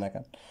هەستی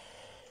پێنەکەن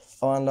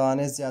ئەوان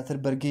لەوانەیە زیاتر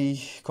بەرگەی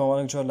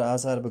کۆمەڵێک جۆر لە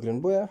ئازار بگرن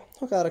بۆیە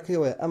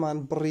هۆکارەکەیەوەیە ئەمان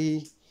بڕی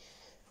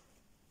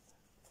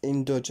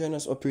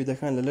ئیندۆجێنس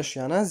ئۆپیۆیدەکان لە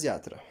لەشیانە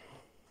زیاترە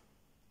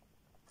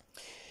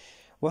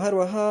و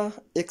هەروەها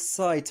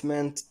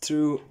excitement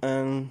true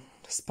and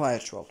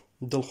spiritual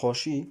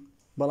دڵخۆشی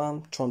بەڵام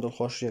چۆن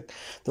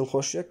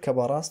دڵخۆشیەک کە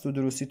بەڕاست و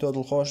دروستی تۆ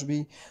دڵخۆش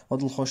بی و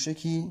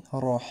دڵخۆشیێکی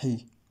ڕۆحی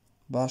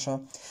باشە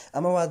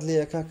ئەمە واد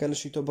لەیەکە کە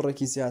لەشی تۆ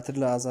بڕێکی زیاتر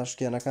لە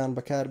ئازارشکێنەکان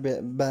بەکار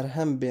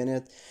بەرهەم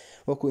بێنێت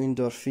وەکو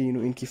ئیندۆرفین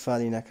و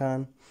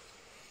ئینکیفالینەکان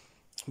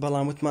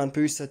بەڵام وتمان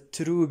پێویستە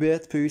ترو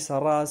بێت پێویستە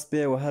ڕاست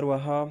بێ و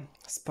هەروەها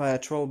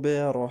سپایچۆڵ بێ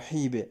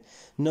ڕۆحی بێ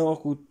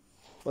نەوەکو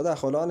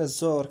بەداخەوە لەوانێ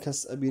زۆر کەس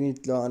ئەبینیت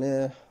لەوانێ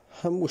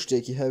هەموو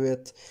شتێکی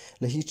هەبێت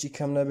لە هیچی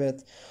کەم نەبێت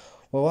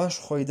وەواش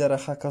خۆی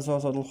دەرەخە کە زۆر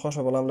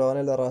دڵخۆشە بەڵام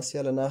لەوانێ لە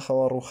ڕاستیە لە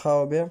ناخەوە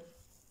ڕووخاوە بێ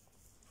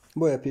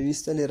بۆیە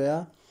پێویستە لێرەیە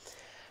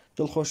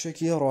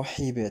دڵخۆشێکی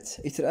ڕۆحی بێت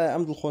ئیتر ئایا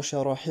ئەم دڵخۆشیە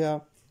ڕۆحیە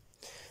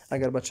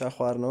ئەگەر بە چا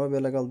خواردنەوە بێ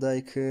لەگەڵ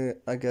دایک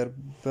ئەگەر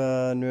بە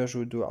نوێژ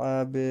و دوعا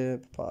بێ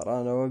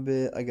پارانەوە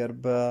بێ ئەگەر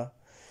بە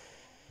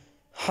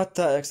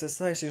حتا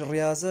ئەکسەسایزی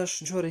ڕاضەش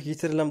جۆرێکی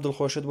تر لەم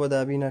دڵخۆشت بۆ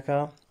دابینەکە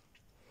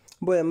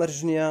بۆیە مەرج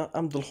نییە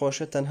ئەم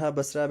دڵخۆشە تەنها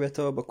بەسرا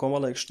بێتەوە بە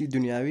کۆمەڵێک شتی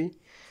دنیاوی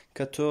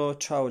کە تۆ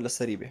چاو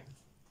لەسەری بێ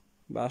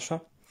باشە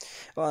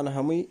ئەوانە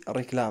هەمووی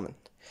ڕیکلامن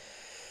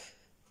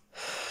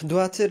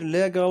دواتر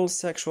legal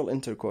sexual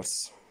intercourse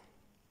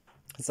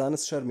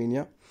زانست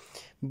شەرمینیە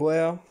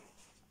بۆیە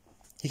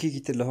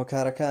یەکێکی تر لە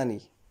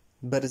هۆکارەکانی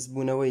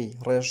بەرزبوونەوەی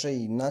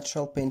ڕێژەی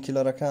ناتشەڵ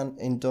پێنکیلەرەکان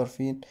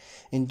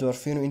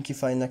ئیندۆرفین و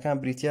ئینکیفالینەکان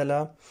بریتە لە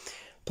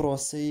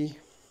پرۆسەی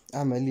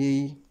ئەمەلی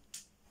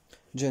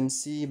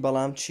جنسی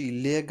بەڵام چی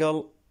لێگەڵ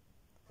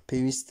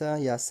پێویستە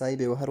یاسایی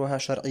بێ و هەروەها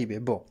شەرعی بێ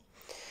بۆ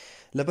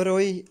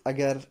لەبەرەوەی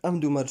ئەگەر ئەم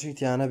دوو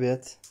مەرجیتیانە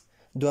بێت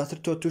دواتر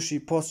تۆ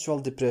تووشی پۆستچۆڵ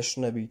دیپرێشن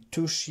نەبی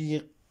تووشی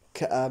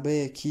کە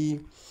ئابەیەکی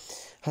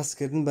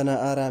هەستکردن بە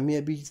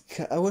نائارامیە بیت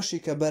کە ئەوەشی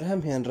کە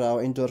بەرهەم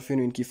هێنراوە ئیندۆرفین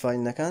و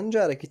ئینکیفالینەکان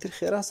جارێکی تر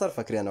خێرا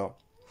سەرفەکرێنەوە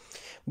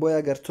بۆیە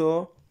ئەگەر تۆ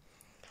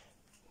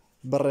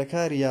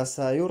بەڕێکاری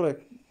یاسایی و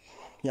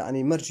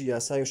یعنی مەرجی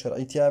یاسایی و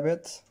شەرعی تیا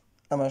بێت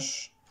ئەمەش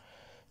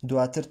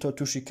دواتر تۆ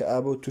تووشی کە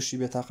ئابە و تووشی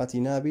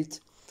بێتاقەتی نابیت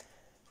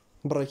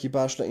بڕێکی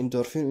باش لە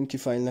ئیندۆرفین و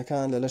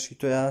ئینکیفالینەکان لە لەشی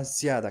تۆیە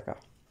زیادەکە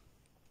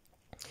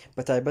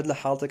بە تایبەت لە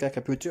حاڵتێکە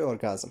کە پێوتری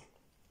ئۆرگازم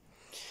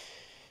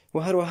و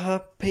هەروەها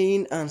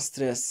pain and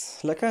stress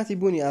لە کاتی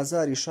بوونی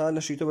ئازاری شا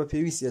لەشی تۆ بە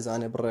پێویست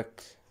ێزانێ بڕێک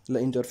لە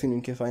ئیندۆرفین و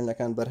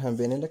ئینکیفالینەکان بەرهەم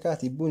بێنێ لە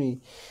کاتی بوونی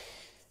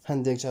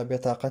هەندێک جا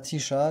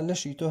بێتاقەتیشە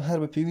لەشی تۆ هەر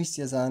بە پێویست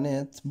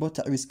ێزانێت بۆ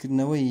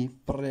تەعویزکردنەوەی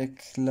بڕێک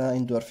لە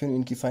ئیندۆرفین و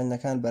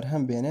ئینکیفالینەکان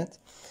بەرهەم بێنێت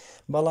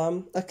بەڵام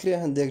ئەکرێ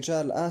هەندێک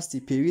جار لە ئاستی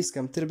پێویست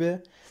کەمتر بێ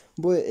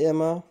بۆیە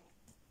ئێمە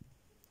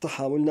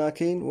تەحامل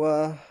ناکەین و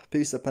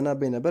پێویستە پەنا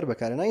بێنە بەر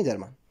بەکارهێنانی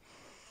دەرمان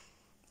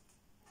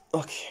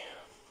ئۆکی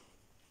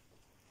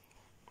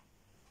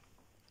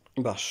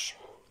باش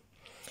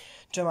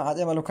جەماعەت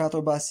ئێمە لەو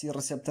کاتەوە باسی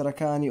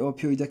ڕسێپتەرەکانی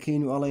ئۆپیۆید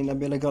دەکەین و ئەڵێن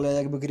نەبێ لەگەڵ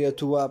یەک بگرێت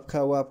و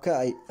وابکە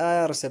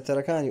ئایا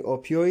ڕسێپتەرەکانی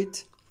ئۆپیۆید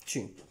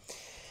چین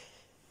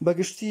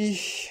بەگشتی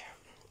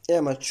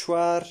ئێمە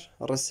 4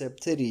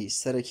 ڕسێپتەری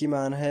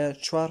سەرەکیمان هەیە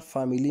 4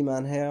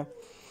 فامیلیمان هەیە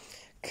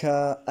کە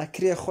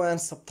ئەکرێ خۆیان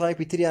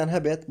سبتایپی تریان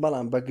هەبێت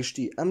بەڵام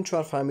بەگشتی ئەم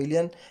 4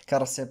 فامیلیان کە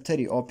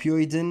ڕسێپتەری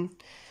ئۆپیۆیدن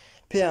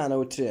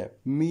پێیانەوترێ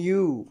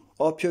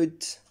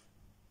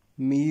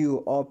میو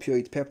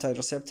ئۆپیۆید پێپتاید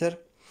ڕسێپتەر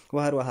و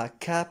هەروەها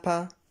کاپا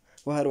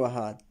و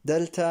هەروەها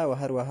دەلتا و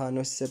هەروەها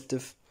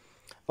نۆسیسپتیف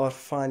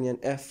ئۆرفانیان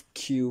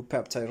FQ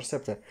پێپتاید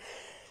ڕسێپتەر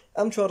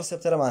ئەم 4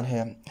 ڕسێپتەرەمان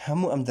هەیە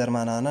هەموو ئەم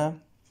دەرمانانە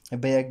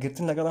بە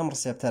یەکگرتن لەگەڵ ئەم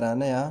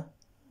ڕسێپتەرانەیە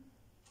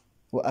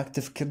و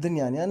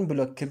ئاکتیڤکردنیان یان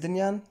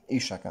بلۆککردنیان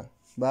ئیشەکەن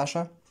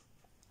باشە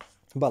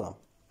بەڵام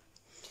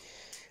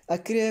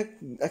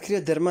ئەکرێ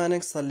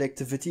دەرمانێک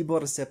سەلێکتیڤیتی بۆ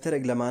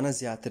ڕسێپتەرێک لەمانە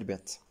زیاتر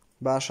بێت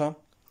باشە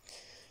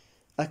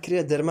ئەکرێ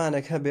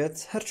دەرمانێک هەبێت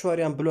هەر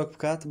چواریان بلۆک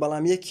بکات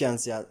بەڵام یەکیان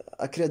زیاد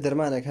ئەکرێ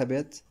دەرمانێک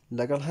هەبێت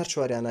لەگەڵ هەر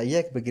چواریانە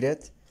یەک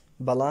بگرێت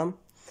بەڵام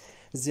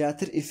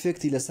زیاتر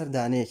ئیفێکتی لەسەر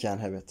دانەیەکیان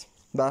هەبێت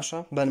باشە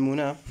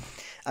بەنمونە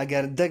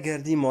ئەگەر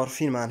دەگەردی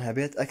مۆرفینمان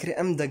هەبێت ئەکرێ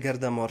ئەم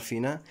دەگەردە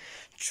مۆرفینە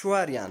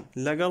چواریان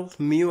لەگەڵ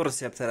میو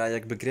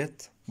ڕسێپتەرایەک بگرێت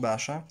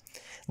باشە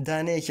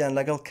دانەیەکیان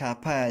لەگەڵ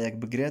کاپایەک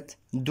بگرێت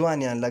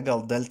دوانیان لەگەڵ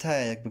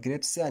دەلتایەک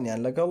بگرێت سیانیان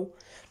لەگەڵ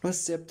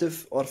نۆسیسپتیف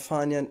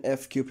ئۆرفانیان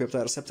FQ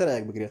پێپتاید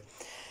ڕسێپتەرایەک بگرێت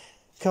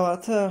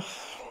کەواتە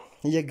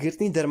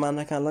یەکگرتنی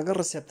دەرمانەکان لەگەڵ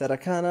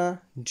ڕسێپتەرەکانە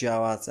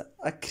جیاوازە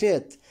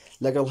ئەکرێت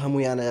لەگەڵ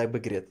هەمویانە یەک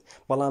بگرێت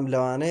بەڵام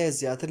لەوانەیە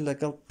زیاتر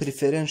لەگەڵ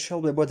پریفێرنشەڵ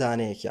بێ بۆ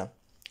دانەیەکیان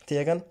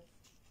تێگەن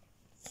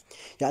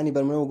یعنی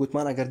بەرمەوە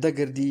گوتمان ئەگەر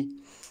دەگردی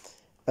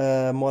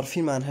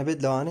مۆرفینمان هەبێت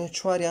لەوانەیە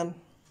چواریان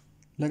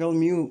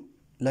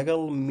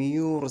لەگەڵ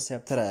میو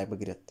ڕسێپتەرایەک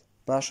بگرێت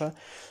باشە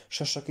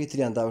شەشەکەی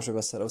تریان داوەشە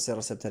بەسەر ئەو سێ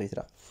ڕسێپتەری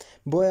ترا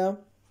بۆیە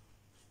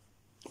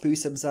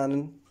پێویستە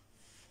بزانن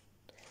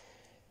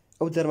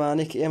ئەو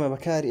دەرمانەی کە ئێمە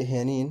بەکاری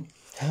ئەهێنین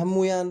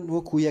هەمویان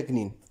وەکو یەک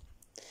نین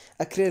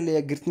ئەکرێ لە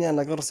یەکگرتنیان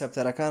لەگەڵ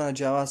ڕسێپتەرەکانە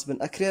جیاواز بن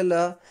ئەکرێ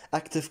لە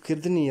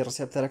ئاکتیڤکردنی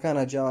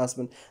ڕسێپتەرەکانە جیاواز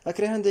بن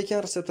ئەکرێ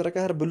هەندێکیان ڕسێپتەرەکە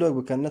هەر بلۆک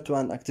بکەن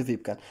نەتوان ئاکتیڤی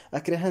بکەن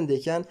ئەکرێ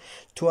هەندێکیان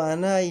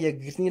توانای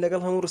یەکگرتنی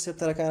لەگەڵ هەموو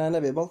ڕسێپتەرەکانە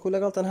نەبێ بەڵکو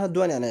لەگەڵ تەنها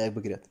دوانیانە یەک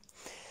بگرێت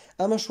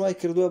ئەمە شوای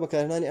کردووە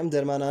بەکارهێنانی ئەم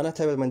دەرمانانە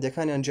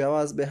تایبەتمەندیەکانیان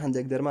جیاواز بێ.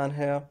 هەندێک دەرمان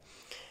هەیە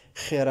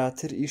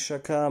خێراتر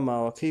ئیشەکە،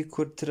 ماوەکەی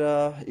کورتترە،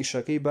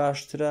 ئیشەکەی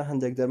باشترە.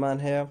 هەندێک دەرمان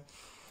هەیە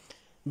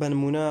بە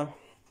نمونە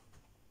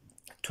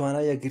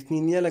توانای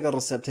یەکگرتنی نییە لەگەڵ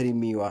ڕسەپتەری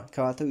میوە،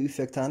 کەواتە و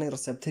ئیفێکتانەی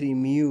ڕسەپتەری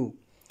میو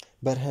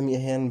بەرهەمی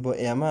هێن بۆ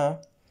ئێمە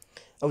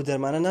ئەو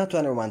دەرمانە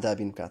ناتوانێت ئەومان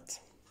دابین بکات.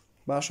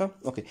 باشە؟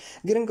 ئۆکەی.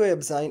 گرنگۆیە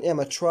بزانین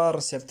ئێمە 4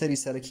 ڕسەپتەری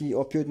سەرەکی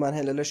ئۆپیۆیدمان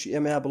هەیە لە لەشی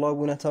ئێمە بڵاو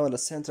بوونەتەوە لە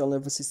سنترال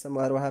نەرڤس سیستەم و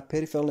هەروەها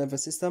پێریفێرال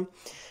نەرڤس سیستەم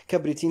کە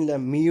بریتین لە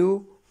میو،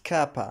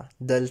 کاپا،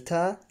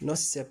 دەلتا،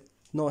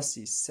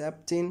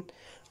 نۆسیسێپتین،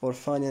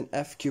 ئۆرفانیان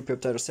ئەف-کیو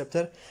پێپتاید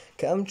ڕسەپتەر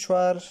کە ئەم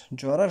 4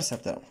 جۆرە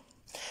ڕسەپتەرن.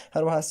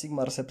 هەروەها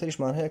سیگما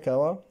ڕسەپتەریشمان هەیە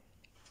کەوە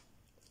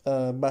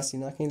باسی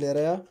ناکەین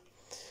لێرەیە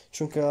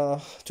چونکە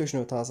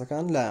توێژنەوە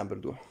تازەکان لایان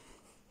بردووە.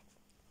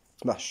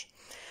 باش.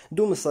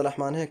 دوو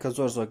مستەلەحمان هەیە کە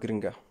زۆر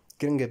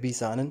گرنگە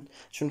بیزانن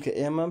چونکە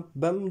ئێمە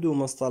بەم دوو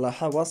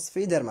مستەلەحە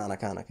وەصفی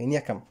دەرمانەکانەکەین.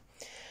 یەکەم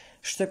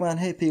شتێکمان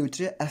هەیە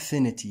پێوترێ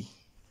ئەفینیتی.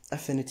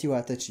 ئەفینیتی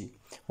واتە چی؟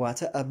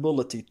 واتە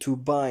ability to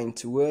bind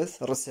with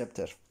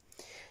receptor.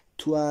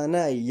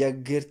 توانای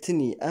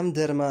یەکگرتنی ئەم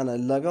دەرمانە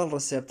لەگەڵ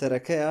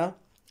ڕسێپتەرەکەیە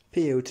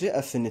پێوترێ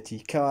ئەفینیتی،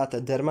 کەواتە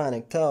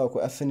دەرمانێک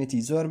تاوەکو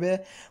ئەفینیتی زۆر بێ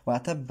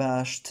واتە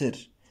باشتر،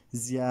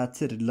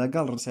 زیاتر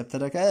لەگەڵ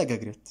ڕسێپتەرەکە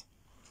یەکەگرێت.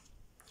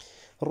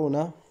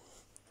 ڕوونە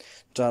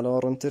جالەوە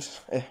ڕوونتر.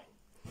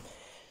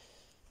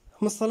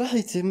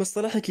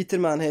 مستەلەحێکی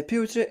ترمان هەیە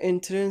پێوترێ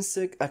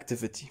intrinsic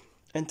activity.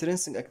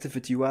 intrinsic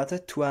activity واتە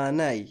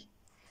توانای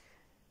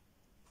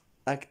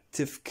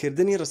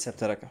ئەکتیڤکردنی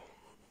ڕسێپتەرەکە.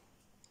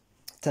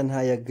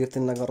 تەنها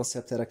یەکگرتن لەگەڵ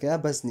ڕسێپتەرەکەیە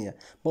بەس نییە،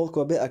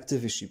 بەڵکو بێ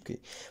ئەکتیڤیشی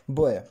بکەیت.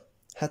 بۆیە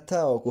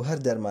هەتاوەکو هەر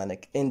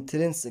دەرمانێک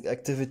intrinsic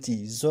activity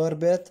زۆر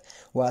بێت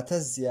واتە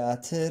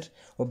زیاتر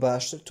و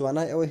باشتر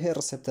توانای ئەوەی هەیە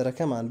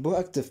ڕسێپتەرەکەمان بۆ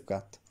ئەکتیڤ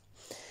بکات.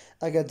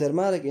 ئەگەر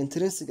دەرمانێک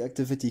intrinsic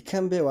activity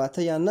کەم بێ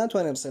واتە یان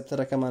ناتوانێت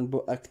ڕسێپتەرەکەمان بۆ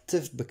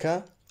ئەکتیڤ بکە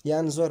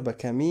یان زۆر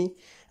بەکەمی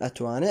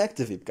ئەتوانێت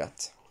ئەکتیڤی بکات.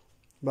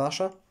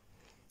 باشە؟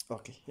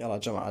 ئۆکەی، یاڵا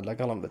جەماعەت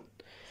لەگەڵم بن.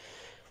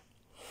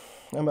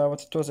 ئەم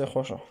بابەتە تۆزێ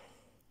خۆشە،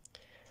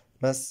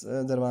 بەس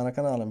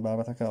دەرمانەکە ناڵێم،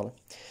 بابەتەکە ئاڵێم.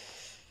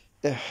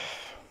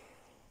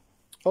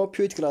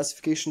 Opioid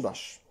classification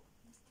باش.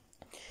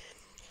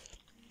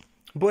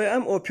 بۆیە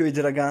ئەم ئۆپیۆید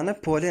درەگانە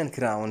پۆلێن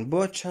کراون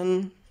بۆ چەند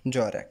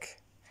جۆرێک.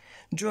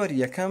 جۆری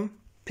یەکەم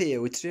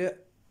پێوترێ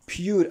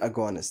pure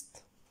agonist.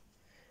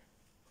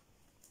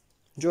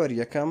 جۆری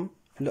یەکەم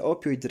لە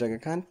ئۆپیۆید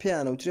درەگەکان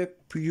پێیانەوترێ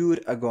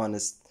pure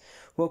agonist،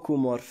 وەکو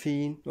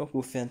مۆرفین، وەکو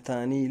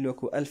فێنتانیل،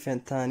 وەکو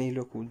ئەلفێنتانیل،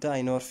 وەکو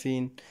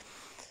داینۆرفین،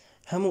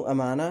 هەموو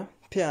ئەمانە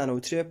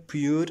پێیانەوترێ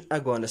pure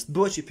agonist.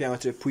 بۆچی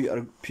پێیانەوترێ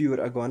pure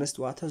agonist؟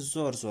 واتە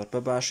زۆر بە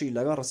باشی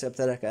لەگەڵ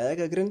ڕسێپتەرەکە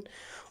یەکەگرن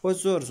و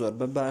زۆر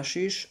بە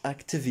باشیش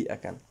ئەکتیڤی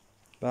ئەکەن.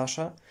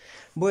 باشە؟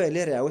 بۆیە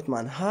لێرە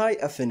یاوتمان های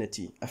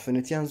ئەفینیتی،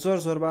 ئەفینیتیان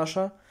زۆر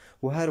باشە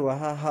و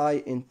هەروەها های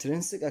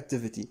intrinsic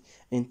activity،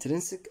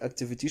 intrinsic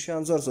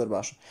activityشیان زۆر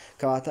باشە،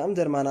 کەواتە ئەم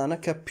دەرمانانە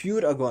کە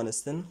pure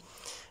agonistن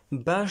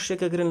باش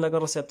یەکەگرن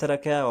لەگەڵ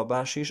ڕسێپتەرەکەیەوە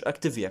باشیش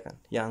ئەکتیڤیەکەن،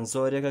 یان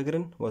زۆر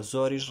یەکەگرن و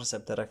زۆریش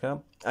ڕسێپتەرەکە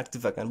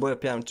ئەکتیڤەکەن. بۆیە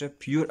پێیانوترێ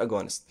pure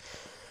agonist.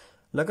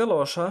 لەگەڵ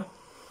ئەوەشە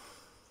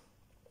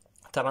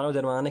تەمانە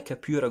دەرمانانە کە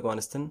pure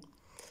agonistن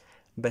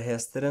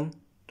بەهێزترن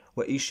و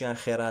ئیشیان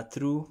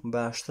خێراتر و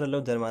باشترە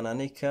لەو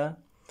دەرمانانەی کە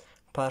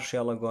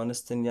partial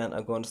agonistن یان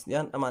agonist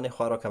یان ئەمانەی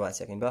خواڕۆکە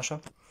باسیەکەین. باشە؟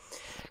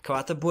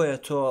 کەواتە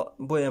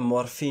بۆیە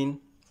مۆرفین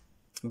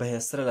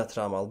بەهێزترە لە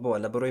تراماڵ، بۆە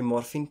لە بەرۆی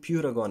مۆرفین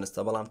pure agonistە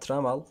بەڵام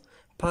تراماڵ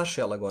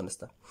partial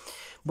agonistە.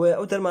 بۆیە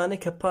ئەو دەرمانەی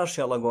کە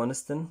partial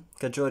agonistن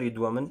کە جۆری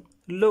دووەمن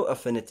لەو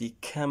ئەفینیتی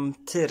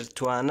کەمتر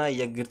توانای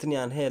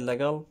یەکگرتنیان هەیە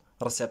لەگەڵ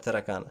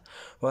ڕسێپتەرەکانە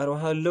و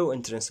هەروەها لەو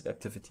intrinsic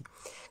activity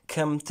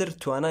کەمتر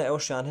توانای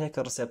ئەوشیان هەیە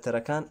کە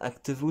ڕسێپتەرەکان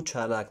ئەکتیڤ و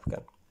چالاک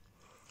بکەن،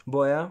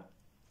 بۆیە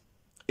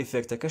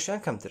ئیفێکتەکەشیان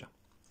کەمترە.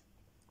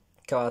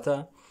 کەواتە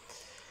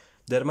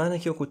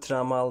دەرمانێکی وەکو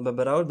تراماڵ بە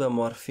بەراورد بە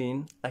مۆرفین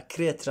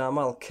ئەکرێت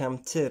تراماڵ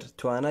کەمتر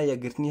توانای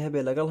یەکگرتنی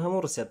هەبێ لەگەڵ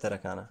هەموو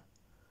ڕسێپتەرەکانە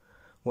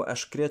و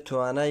ئەشکرێت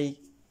توانای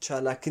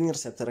چالاکردنی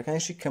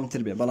ڕسێپتەرەکانیشی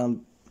کەمتر بێ، بەڵام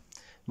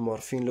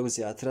مۆرفین لەو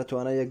زیاترە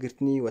توانای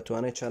یەکگرتنی و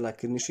توانای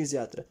چالاکردنیشی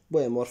زیاترە.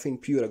 بۆیە مۆرفین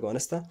pure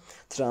agonistە،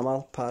 تراماڵ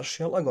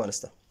partial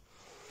agonistە.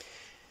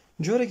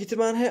 جۆرێکی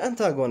ترمان هەیە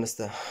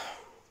ئەنتاگۆنستە،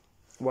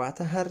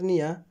 واتە هەر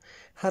نییە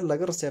هەر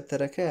لەگەڵ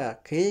ڕسێپتەرەکەیە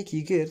کە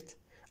یەکی گرت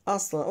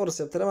ئاسڵان ئەو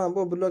ڕسێپتەرەمان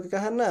بۆ بلۆکەکە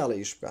هەر نایڵە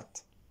ئیش بکات.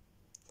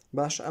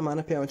 باش،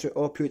 ئەمانە پێیانوترێ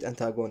ئۆپیۆید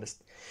ئەنتاگۆنست.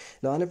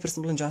 لەوانەیە پرسم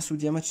بڵێن جا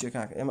سوودی ئەمە چییە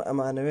کاکە؟ ئێمە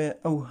ئەمانەوێ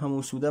ئەو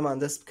هەموو سوودەمان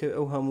دەست بکەوێت،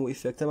 ئەو هەموو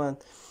ئیفێکتەمان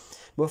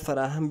بۆ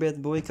فەراهەم بێت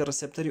بۆی کە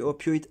ڕسێپتەری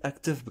ئۆپیۆید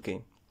ئەکتیڤ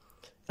بکەین.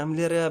 ئەم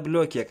لێرەیە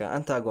بلۆکێکە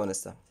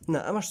ئەنتاگۆنستە. نا،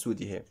 ئەمەش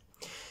سوودی هەیە.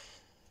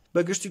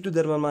 بەگشتی دوو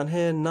دەرمانمان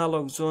هەیە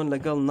نالۆکزۆن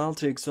لەگەڵ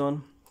نالترێکزۆن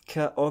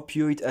کە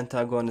ئۆپیۆید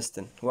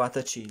ئەنتاگۆنستن.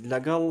 واتە چی؟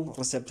 لەگەڵ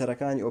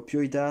ڕسێپتەرەکانی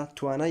ئۆپیۆیدا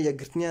توانای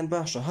یەکگرتنیان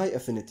باشە، های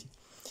ئەفینیتی،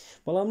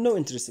 بەڵام نو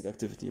intrinsic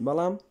activity،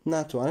 بەڵام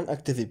ناتوانن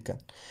ئەکتیڤی بکەن.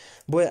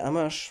 بۆیە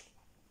ئەمەش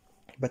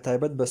بە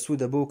تایبەت بە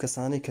سوودە بۆ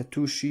کەسانی کە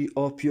تووشی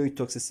ئۆپیۆید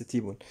تۆکسیسیتی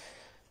بوون.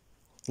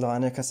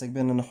 لەوانەیە کەسێک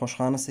بێنە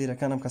نەخۆشخانە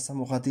سەیرەکانم کەسە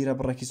مخاتیرە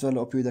بڕێکی زۆر لە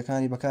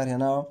ئۆپیۆیدەکانی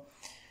بەکارهێناوە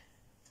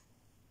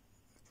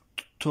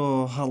تۆ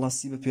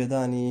هەڵەسی بە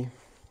پێدانی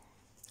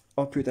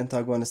ئۆپیۆید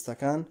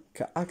ئەنتاگۆنستەکان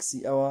کە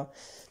عەکسی ئەوە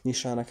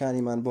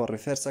نیشانەکانیمان بۆ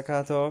ڕیفێرس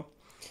ئەکاتەوە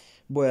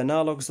بۆیە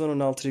نالۆکزۆن و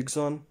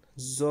نالتریکزۆن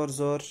زۆر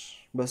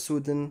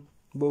بەسوودن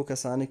بۆ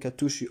کەسانی کە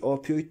تووشی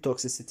ئۆپیۆید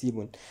تۆکسیسیتی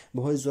بوون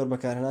بەهۆی زۆر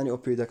بەکارهێنانی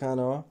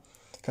ئۆپیۆیدەکانەوە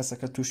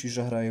کەسەکە تووشی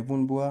ژەهراوی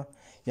بوون بووە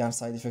یان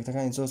ساید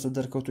ئیفێکتەکانی زۆر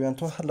دەرکەوتو یان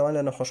تۆ هەر لەوان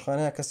لە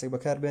نەخۆشخانەیە کەسێک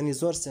بەکاربێنی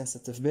زۆر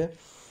سێنسیتیڤ بێ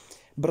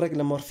بڕێک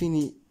لە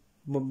مۆرفینی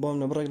بۆم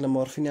نەبڕێک لە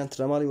مۆرفینیان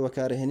تراماڵی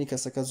بەکارهێنی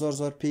کەسەکە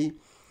زۆر پێی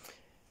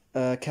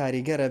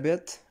کاریگەرە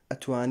بێت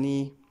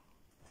ئەتوانی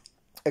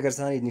ئەگەر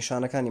زانیت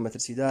نیشانەکانی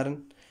مەترسیدارن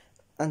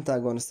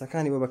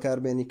ئەنتاگۆنستەکانی بۆ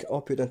بەکاربێنی کە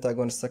ئۆپیۆید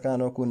ئەنتاگۆنستەکان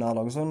وەکو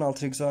نالۆکزۆن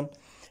نالتریکزۆن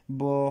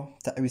بۆ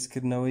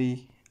تەعویزکردنەوەی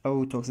ئەو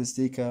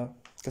تۆکسیستی کە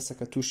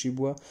کەسەکە تووشی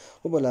بووە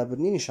و بۆ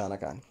لابردنی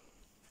نیشانەکانی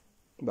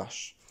باش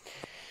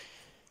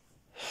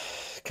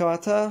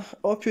کەواتە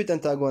ئۆپیۆید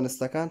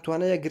ئەنتاگۆنستەکان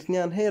توانای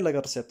یەکگرتنیان هەیە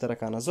لەگەڵ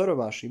ڕسێپتەرەکانە زۆر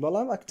باشی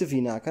بەڵام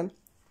ئەکتیڤی ناکەن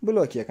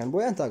بلۆکیەکەن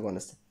بۆی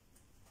ئەنتاگۆنستن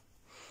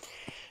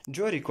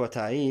جۆری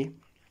کۆتایی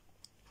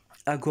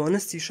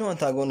ئەگۆنستیشە و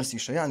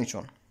ئەنتاگۆنستیشە یانی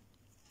چۆن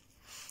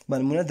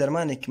بەنمونە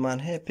دەرمانێکمان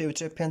هەیە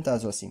پێوترێت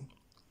پێنتازۆسین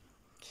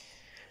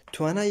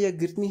توانای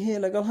یەکگرتنی هەیە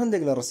لەگەڵ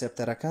هەندێک لە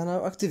ڕسێپتەرەکانە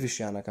و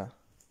ئەکتیڤیشیانەکە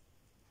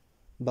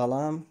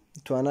بەڵام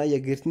توانای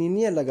یەکگرتنی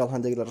نییە لەگەڵ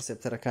هەندێک لە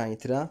ڕسێپتەرەکانی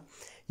ترا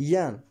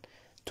یان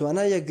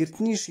توانای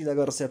یەکگرتنیشی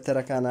لەگەڵ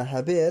ڕسێپتەرەکانە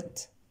هەبێت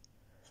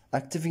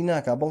ئەکتیڤی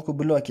ناکە بەڵکو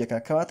بلۆکیەکە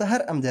کەواتە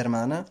هەر ئەم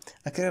دەرمانە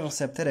ئەکرێت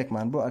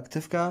ڕسێپتەرێکمان بۆ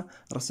ئەکتیڤکە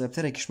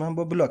ڕسێپتەرێکیشمان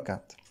بۆ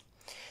بلۆکات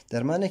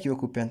دەرمانێکی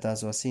وەکو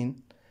پێنتازۆسین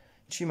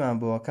چیمان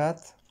بۆ کات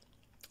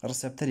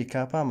ڕسێپتەری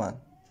کاپامان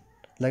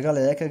لەگەڵ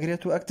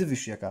یەکەگرێت و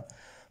ئەکتیڤیشیەکە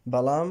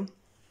بەڵام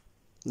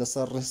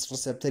لەسەر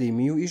ڕسێپتەری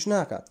میو ئیش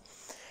ناکات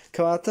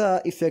کەواتە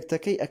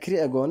ئیفێکتەکەی ئەکرێ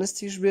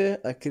ئەگۆنستیش بێ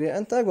ئەکرێ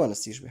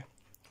ئەنتاگۆنستیش بێ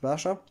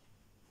باشە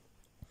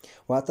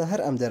واتە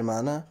هەر ئەم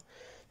دەرمانە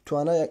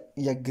توانای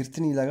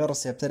یەکگرتنی لەگەڵ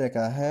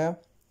ڕسێپتەرێکە هەیە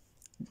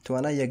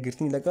توانای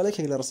یەکگرتنی لەگەڵ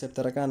یەکێک لە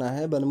ڕسێپتەرەکانە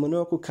هەیە بە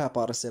نمونەوەکو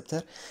کاپا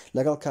ڕسێپتەر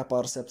لەگەڵ کاپا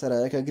ڕسێپتەرە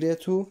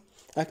یەکەگرێت و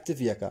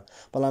ئەکتیڤیەکە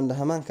بەڵام لە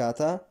هەمان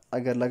کاتە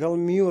ئەگەر لەگەڵ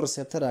میو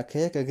ڕسێپتەرە کە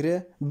یەکەگرێ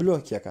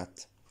بلۆکیەکات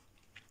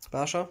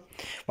باشە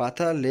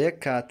واتە لە یەک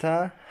کاتە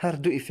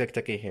هەردوو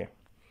ئیفێکتەکەی هەیە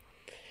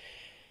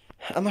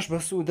ئەمەش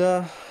بەسوودە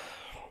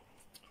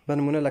بە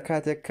نمونە لە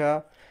کاتێک کە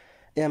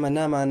ئێمە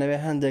نامانەوێ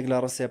هەندێک لە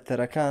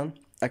ڕسێپتەرەکان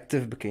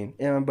ئەکتیڤ بکەین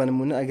ئێمە بە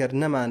نمونە ئەگەر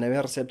نەمانەوێ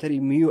ڕسێپتەری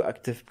میو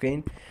ئەکتیڤ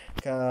بکەین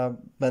کە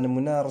بە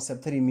نمونە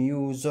ڕسێپتەری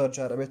میو زۆر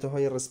جار ئەبێتە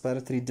هۆی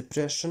ڕسپارەتری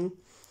دیپرێشن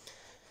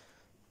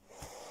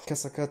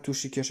کەسەکە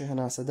تووشی کێشەی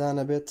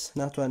هەناسەدانە بێت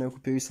ناتوانێت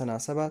وەکو پێویست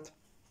هەناسە بات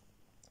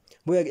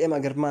بۆ یەک ئێمە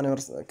ئەگەر بمانەوە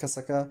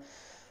کەسەکە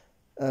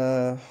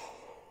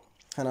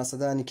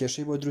هەناسەدانی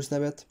کێشەی بۆ دروست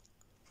نەبێت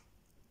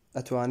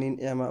ئەتوانین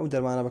ئێمە ئەو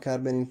دەرمانە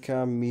بەکاربێنین کە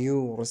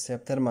میو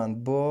ڕسێپتەرمان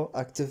بۆ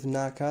ئەکتیڤ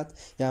ناکات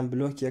یان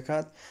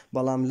بلۆکیەکات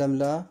بەڵام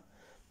لەملا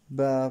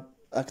بە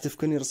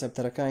ئەکتیڤکردنی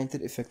ڕسێپتەرەکانی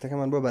تر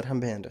ئیفێکتەکەمان بۆ بەرهەم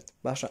بهێنرێت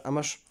باشە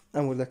ئەمەش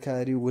ئەم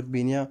وردەکاری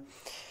وردبینیە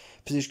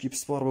پزیشکی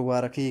پسپۆڕ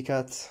بوارەکەی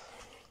کات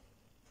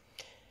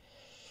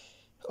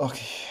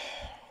ئۆکێ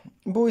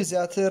بۆی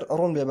زیاتر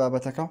ڕوون بێ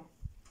بابەتەکە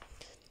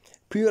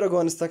پیوەر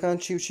ئەگۆنستەکان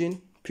چی و چین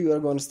پیوەر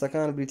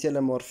ئەگۆنستەکان بریتە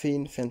لە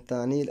مۆرفین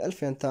فێنتانیل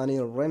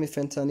ئەلفێنتانیل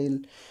ڕێمیفێنتانیل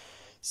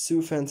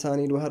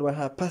سوفێنتانیل و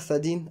هەروەها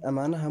پەثەدین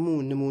ئەمانە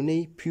هەموو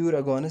نمونەی پیوەر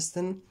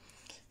ئەگۆنستن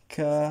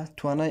کە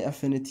توانای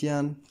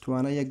ئەفینیتیان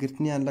توانای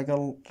یەکگرتنیان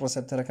لەگەڵ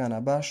ڕسێپتەرەکانە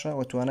باشە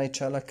و توانای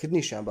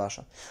چالاکردنیشیان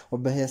باشە و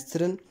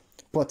بەهێزترن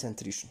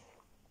پۆتێنتریشن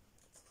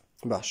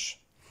باش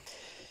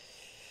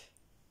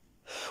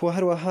و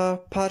هەروەها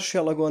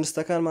پارشێڵ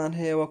ئەگۆنستەکانمان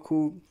هەیە وەکو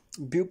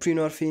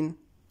بیوپرینۆرفین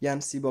یان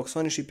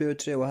سیبۆکسۆنیشی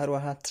پێوترێ و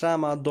هەروەها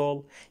ترامادۆڵ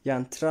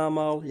یان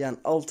تراماڵ یان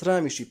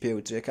ئەڵترامیشی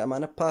پێوترێ کە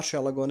ئەمانە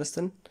پارشێڵ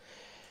ئەگۆنستن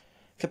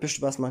کە پێش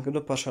باسمان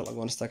کردو پارشێڵ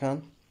ئەگۆنستەکان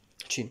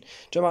چین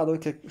جەماعەوەی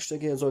کە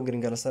شتێکی زۆر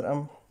گرنگە لەسەر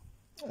ئەم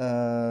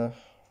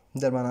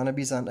دەرمانانە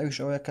بیزان ئەویش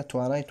ئەوەیە کە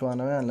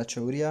توانایان لە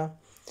چەوریە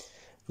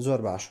زۆر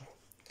باشە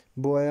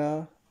بۆیە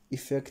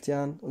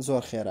ئیفێکتیان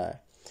زۆر خێرایە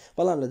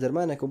بەڵام لە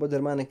دەرمانێک و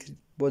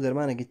بۆ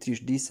دەرمانێکی تریش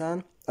دیسان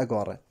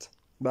ئەگۆڕێت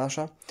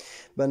باشە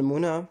بە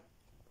نمونە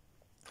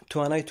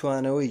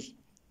توانەوەی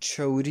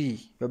چەوری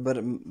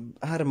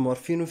هەر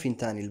مۆرفین و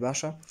فینتانیل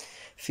باشە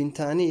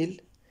فینتانیل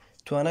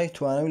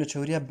توانەوەی لە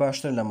چەوریە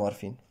باشتر لە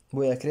مۆرفین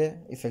بۆ یەکرێ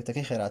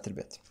ئیفێکتەکەی خێراتر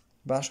بێت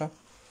باشە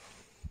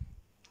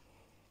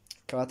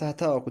کەواتە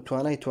هەتاوەکو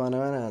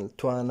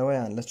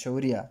توانەوەیان لە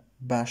چەوریە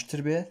باشتر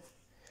بێت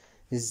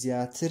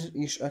زیاتر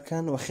ئیش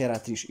ئەکەن و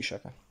خێراتریش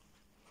ئیشەکەن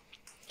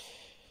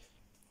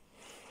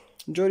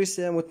جۆری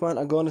سێم وتمان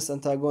ئەگۆنست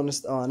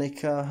ئەنتاگۆنست ئەوانەی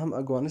کە هەم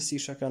ئەگۆنستی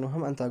شەکەن و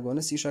هەم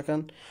ئەنتاگۆنستی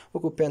شەکەن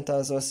وەکو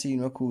پێنتازۆسین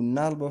وەکو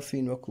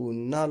نالبۆفین وەکو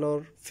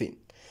نالۆرفین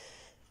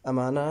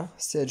ئەمانە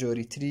سێ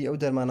جۆری تری ئەو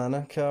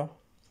دەرمانانە کە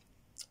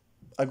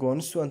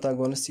ئەگۆنست و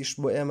ئەنتاگۆنستیش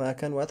بۆ ئێمە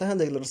ئەکەن واتە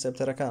هەندێک لە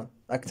ڕسێپتەرەکان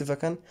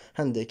ئەکتیڤەکەن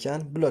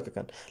هەندێکیان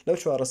بلۆکەکەن لەو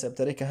چوار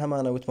ڕسێپتەرەی کە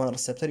هەمانە وتمان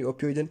ڕسێپتەری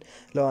ئۆپیۆیدن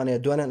لەوانەیە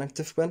دوانیان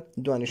ئەکتیڤ بکەن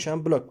دوانیشیان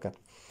بلۆک بکەن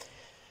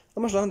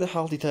ئەمەش لە هەندێک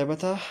حاڵەتی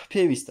تایبەتە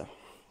پێویستە.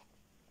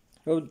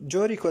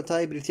 جۆری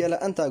کۆتایی بریتە لە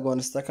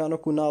ئەنتاگۆنستەکان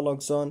وەکو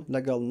ناڵۆکزۆن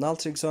لەگەڵ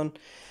نالترێکزۆن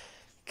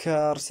کە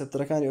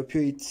ڕسێپتەرەکانی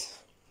ئۆپیۆید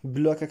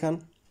بلۆکەکەن.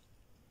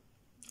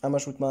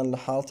 ئەمەش وتمان لە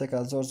حاڵەتێکە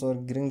زۆر زۆر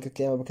گرنگە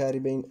کە ئێمە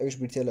بەکاری بین، ئەوش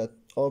بریتە لە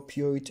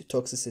ئۆپیۆید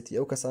تۆکسیسیتی،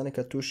 ئەو کەسانی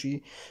کە تووشی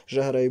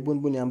ژەهرەوی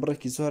بوونیان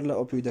بڕێکی زۆر لە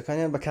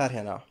ئۆپیۆیدەکانیان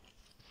بەکارهێناوە.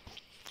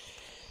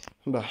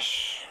 باش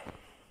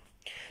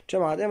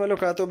جەماعەت ئێمە لەو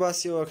کاتەوە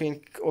باسیەوەکەین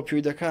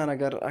ئۆپیۆیدەکان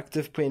ئەگەر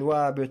ئەکتیڤ بکەین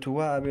وابێت و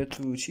وابێت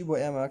و چی بۆ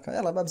ئێمەکە.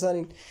 یاڵا با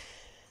بزانین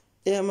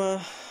ئێمە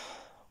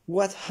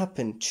what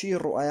happened، چی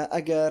ڕوایە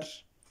ئەگەر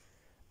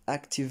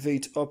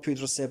activate opioid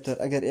receptor،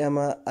 ئەگەر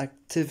ئێمە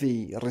ئەکتیڤی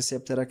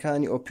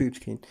ڕسێپتەرەکانی ئۆپیۆید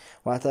بکەین،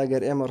 واتە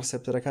ئەگەر ئێمە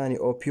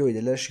ڕسێپتەرەکانی ئۆپیۆید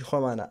لە لەشی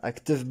خۆمانە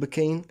ئەکتیڤ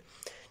بکەین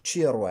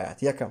چیە ڕوایەت؟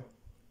 یەکەم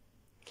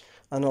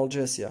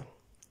ئەنالجێسیا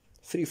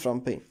free from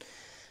pain،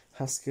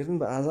 هەستکردن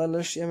بە ئازار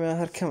لەش ئێمە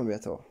هەر کەمە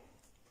بێتەوە.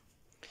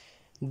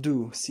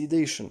 دوو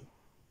سیدیشن،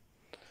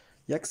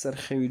 یەک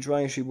سەرخەوی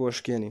جوانیشی بۆ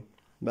شکێنی،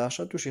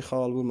 باشە تووشی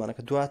خاڵ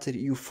بوومانەکە دواتر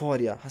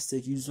ئیوفۆریا،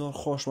 هەستێکی زۆر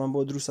خۆشمان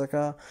بۆ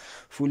دروستەکە،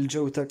 فول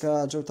جەوتەکە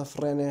جەوتە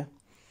فڕێنێ،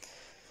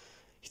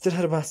 هیتر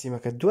هەر باسی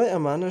مەکە. دوای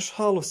ئەمانەش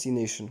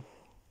هاڵوسینیشن،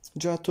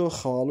 جا تۆ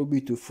خاڵ و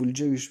بیت و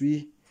فولجەویشبی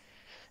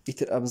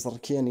ئیتر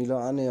ئەبزڕکێنی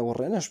لاوانەیە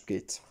وەڕێنەش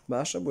بکەیت،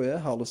 باشە بۆیە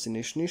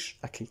هاڵوسینیشنیش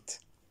ئەکەیت.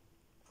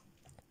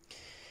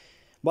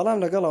 بەڵام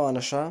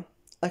لەگەڵەوانەشە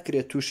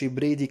ئەکرێت تووشی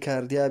برێدی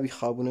کاردیابی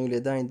خابوونەوەی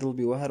لێدانی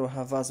دڵبی و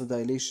هەروەها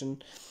ڤازۆدایلیشن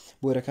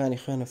بۆرەکانی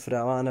خوێنە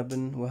فراوانە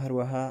بن و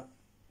هەروەها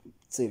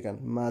چیرگەن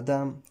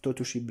مادام تۆ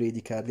تووشی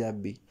برێدی کاردیاب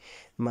بی،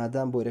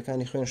 مادام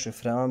بۆرەکانی خوێنش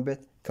فراوان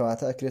بێت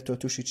کەواتە ئەکرێت تۆ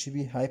تووشی چی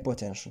بی؟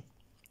 هایپۆتێنشن.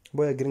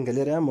 بۆیە گرنگە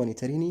لێرەیان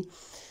مۆنیتەرینی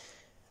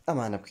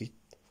ئەمانە بکەیت.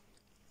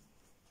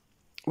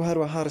 و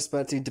هەروەها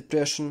ڕسپارتی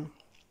دپرێشن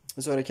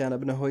زۆرێکیانە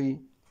بنەهۆی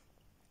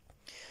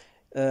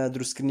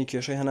دروستکردنی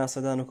کێشەی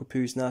هەناسەدان وەکو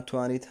پێویست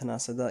ناتوانیت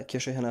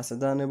کێشەی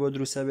هەناسەدانێ بۆ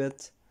دروستە بێت.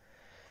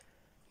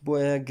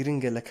 بۆیە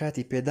گرنگە لە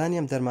کاتی پێدانی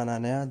ئەم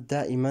دەرمانانەیە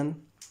دائیمەن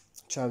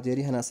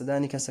چاودێری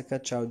هەناسەدانی کەسەکە،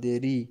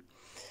 چاودێری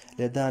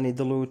لێدانی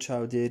دڵ و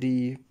چاودێری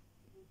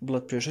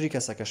بڵد پرێشەری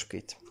کەسەکەش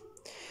بکەیت.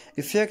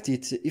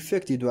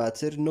 ئیفێکتی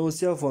دواتر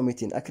نۆزیا و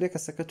ڤۆمیتین، ئەکرێ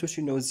کەسەکە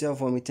تووشی نۆزیا و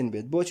ڤۆمیتین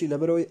بێت. بۆچی؟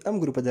 لەبەرەوەی ئەم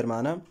گروپە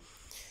دەرمانە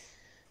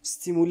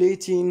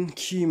stimulating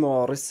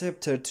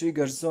chemoreceptor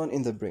trigger zone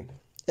in the brain.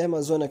 ئێمە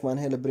زۆنێکمان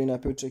هەیە لە برینە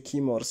پێوچە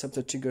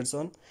chemoreceptor trigger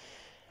zone.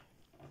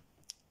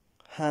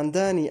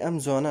 هاندانی ئەم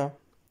زۆنە،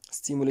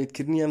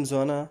 ستیمولیتکردنی ئەم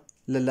زۆنە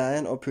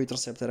لەلایەن ئۆپیۆید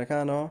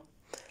ڕسێپتەرەکانەوە،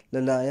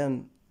 لەلایەن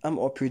ئەم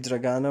ئۆپیۆید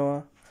درەگانەوە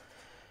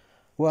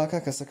واکە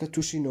کەسەکە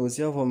تووشی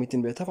نۆزیا و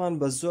ڤۆمیتین بێت. تەمان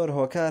بە زۆر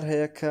هۆکار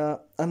هەیە کە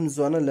ئەم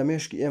زۆنە لە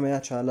مێشکی ئێمە یا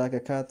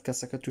چالاکە کات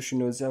کەسەکە تووشی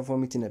نۆزیا و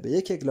ڤۆمیتینە بێ.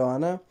 یەکێک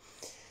لەوانە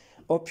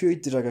ئۆپیۆید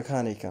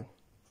درەگەکانێکە.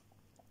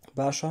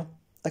 باشە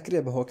ئەکرێ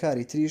بە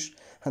هۆکاری تریش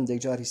هەندێک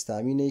جار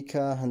هیستامینەی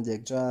کە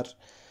هەندێک جار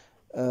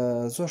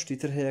زۆر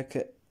شتیتر هەیە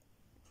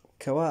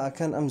کەوا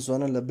ئەکەن ئەم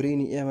زۆنە لە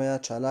برینی ئێمە یا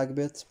چالاک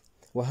بێت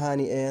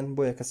وهانی ئێن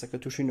بۆیە کەسەکە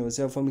تووشی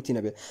نۆزیا و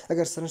ڤۆمیتینە بێت.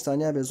 ئەگەر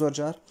سەرنجتانیا بێ زۆر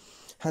جار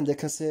هەندێک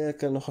کەسەیە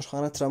کە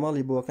نەخۆشخانە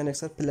تراماڵی بۆکەن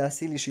یەکسەر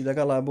پلاسیلیشی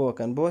لەگەڵا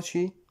بۆکەن.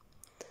 بۆچی؟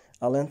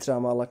 ئەڵێن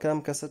تراماڵەکەم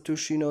کەسە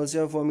تووشی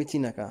نۆزیا و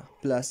ڤۆمیتینەکە،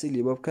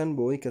 پلاسیلی بۆ بکەن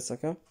بۆەوەی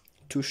کەسەکە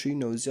تووشی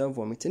نۆزیا و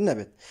ڤۆمیتین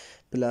نەبێت.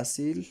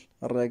 پلاسیل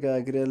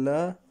ڕێگاگرێت لە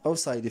ئەو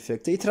ساید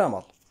ئیفێکتەی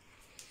تراماڵ.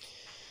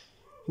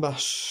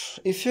 باش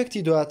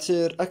ئیفێکتی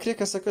دواتر ئەکرێ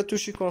کەسەکە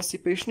تووشی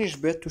کۆنستیپێشنیش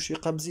بێت، تووشی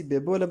قەبزی بێ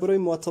بۆ لە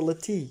بەرۆی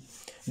مۆتڵەتی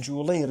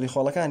جوڵەی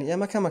ڕیخۆڵەکانی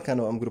ئێمە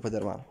کەمەکەنەوە ئەم گروپە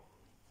دەرمان.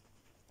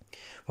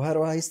 و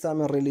هەروەها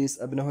هیستامین ڕیلیز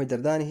ئەبنەهۆی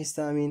دەردانی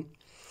هیستامین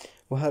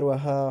و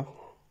هەروەها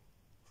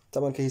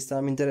تەمان کە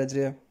هیستامین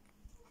دەرەدرێ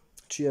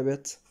چییە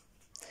بێت؟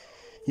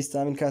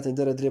 هیستامین کاتێک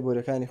دەرەدرێ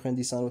بۆرەکانی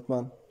خوێندی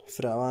سانوتمان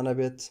فراوانە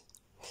بێت.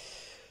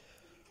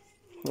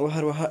 و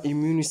هەروەها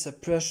ئیمیونی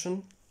سەپرێشن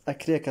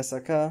ئەکرێ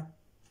کەسەکە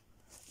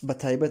بە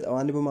تایبەت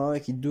ئەوانەی بۆ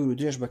ماوەیەکی دوور و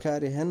درێژ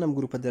بەکارێ هێنم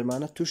گروپە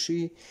دەرمانە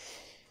تووشی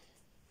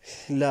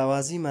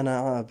لاوازی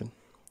مەناعا بن،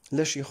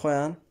 لەشی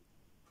خۆیان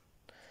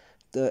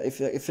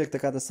ئیفێکت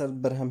دەکاتە سەر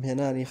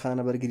بەرهەمهێنانی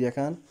خانە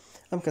بەرگریەکان.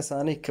 ئەم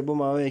کەسانەی کە بۆ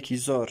ماوەیەکی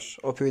زۆر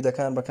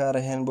ئۆپیۆیدەکان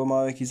بەکارەهێن بۆ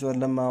ماوەیەکی زۆر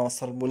لەم ماوە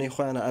سەربوونەی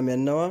خۆیانە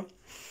ئەمێننەوە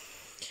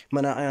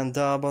مەناعیان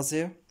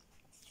دابەزێ.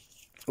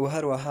 و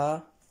هەروەها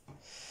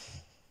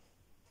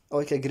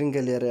ئەوەی کە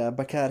گرنگە لێرەیە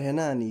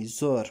بەکارهێنانی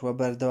زۆر و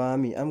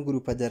بەردەوامی ئەم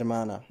گروپە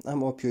دەرمانە ئەم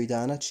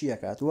ئۆپیۆیدانە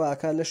چیەکات؟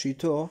 واکە لەشی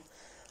تۆ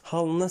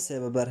هەڵ نەسێ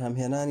بە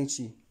بەرهەمهێنانی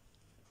چی؟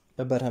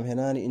 بە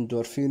بەرهەمهێنانی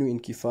ئیندۆرفین و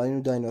ئینکیفالین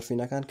و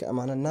داینۆرفینەکان کە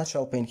ئەمانە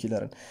ناچاڵ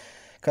پێنکیلەرن.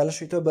 کە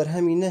لەشی تۆ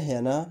بەرهەمی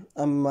نەهێنا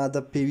ئەم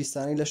مادە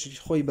پێویستانی لەشی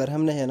خۆی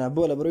بەرهەم نەهێنا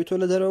بۆ لە بەرۆی تۆ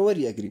لە دەرەوە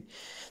وەریەگری.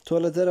 تۆ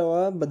لە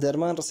دەرەوە بە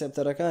دەرمان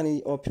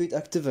ڕسێپتەرەکانی ئۆپیۆید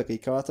ئەکتیڤەکەی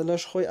کەواتە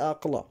لەش خۆی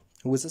ئاقڵە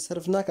وزە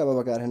سەرف ناکە بە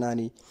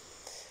بەکارهێنانی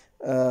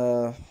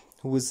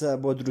وزە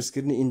بۆ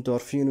دروستکردنی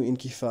ئیندۆرفین و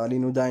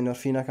ئینکیفالین و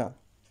داینۆرفینەکان.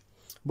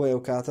 بۆ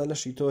ئەو کاتە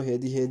لەشی تۆ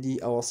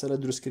هێدی ئەوەسە لە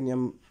دروستکردنی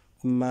ئەم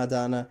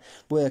مادانە.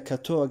 بۆیە کە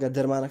تۆ ئەگە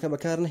دەرمانەکە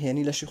بەکار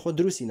نهێنی لەشی خۆ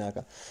دروستی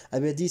ناکە،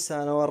 ئەبێ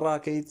دیسانەوە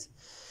ڕاکەیت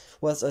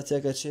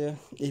وەزعەتێکە چێ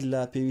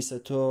ئیلا پێویستە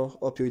تۆ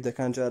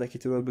ئۆپیۆیدەکان جارێکی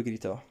ترۆ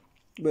بگریتەوە.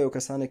 بۆ ئەو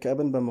کەسانێک کە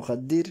ئەبن بە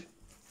مخەدیر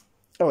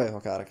ئەوەی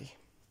هۆکارەکەی.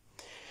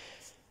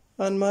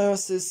 and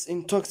meiosis in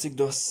toxic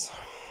dose.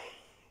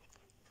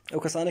 ئەو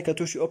کەسانێک کە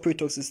تووشی ئۆپیۆید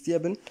تۆکسیستیە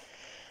بن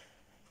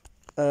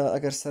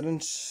ئەگەر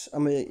سەرنج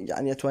ئەمە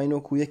یعنی ئەتوانین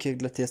وەکو یەکێک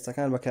لە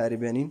تێستەکان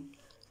بەکاریبێنین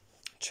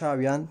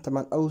چاویان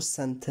تەمان ئەو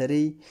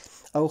سنتەرەی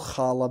ئەو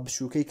خاڵە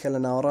بچووکەی کە لە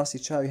ناوەڕاستی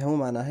چاوی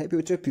هەمومانە هەیە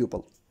پێوترێت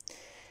پیوپڵ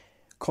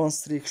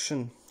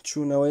کۆنستریکشن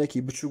چوونەوەیەکی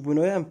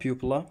بچووکبوونەوەی ئەم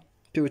پیوپڵە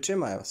پێوترێت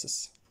مایۆسس.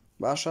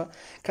 باشە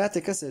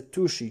کاتێک کەسێک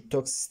تووشی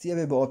تۆکسیستیە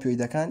بێ بە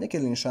ئۆپیۆیدەکان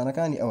یەکێک لە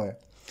نیشانەکانی ئەوەیە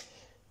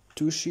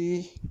تووشی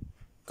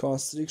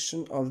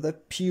constriction of the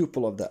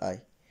pupil of the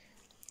eye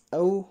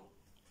ئەو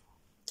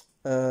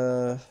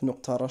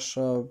نقطە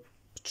ڕەشە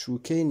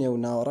بچووکەی نێو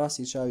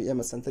ناوەڕاستی چاوی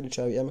ئێمە سنتەری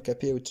چاوی ئێمە کە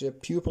پێوترێت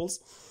pupils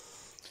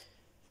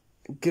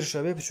گرشە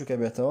بێ بچووکە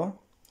بێتەوە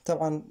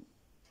تەبعاً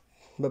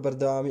بە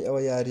بەردەوامی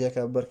ئەوە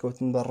یاریەکە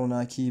بەرکەوتن بە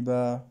ڕووناکی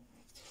بە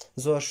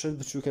زۆر شت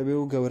بچووکە بێ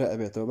و گەورە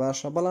ئەبێتەوە.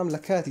 باشە بەڵام لە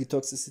کاتی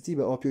تۆکسیسیتی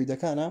بە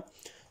ئۆپیۆیدەکانە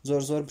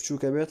زۆر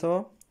بچووکە بێتەوە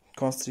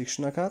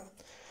کۆنستریکشنەکات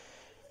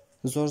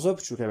زۆر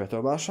بچووکە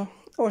بێتەوە. باشە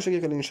ئەوە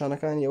شێکێکە لە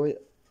نیشانەکانی ئەوەی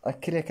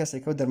ئەکرێ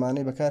کەسێک ئەو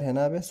دەرمانەی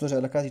بەکارهێنابێت زۆر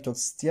لە کاتی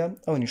تۆکسیستیە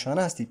ئەو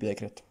نیشانە هەستی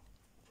پێکرێت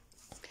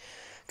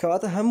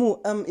کەواتە هەموو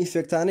ئەم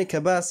ئیفێکتانەی کە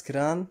باس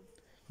کران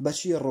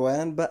بەچی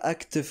ڕۆیان بە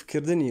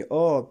ئەکتیڤکردنی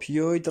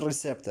ئۆپیۆید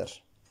ریسێپتەر.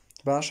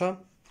 باشە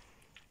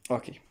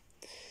ئۆکەی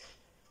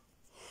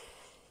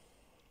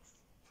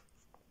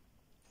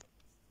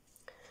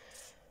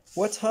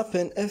What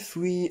happen if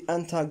we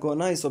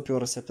antagonize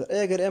opioid receptor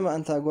ئەگەر ئێمە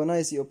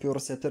ئەنتاگۆنایزی opioid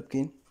receptor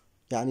بکەین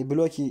یعنی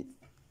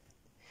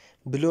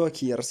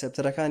بلۆکی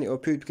ڕسێپتەرەکانی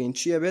ئۆپیۆید بکەین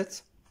چییە بێت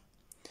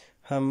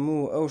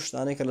هەموو ئەو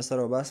شتانەی کە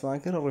لەسەرەوە باسمان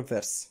کرد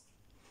ریڤەرس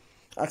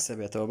عەکسە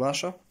بێتەوە.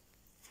 باشە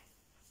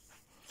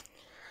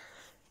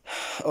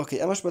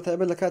ئۆکەی ئەمەش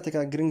بەتایبەت لە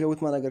کاتێکا گرنگە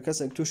وتمان ئەگەر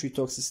کەسێک تووشی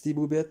تۆکسیستی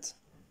بوو بێت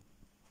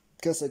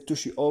کەسێک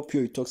تووشی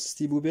ئۆپیۆید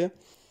تۆکسیستی بوو بێ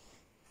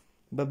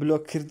بە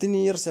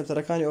بلۆککردنی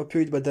ڕسێپتەرەکانی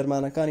ئۆپیۆید بە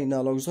دەرمانەکانی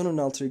نالۆکزۆن و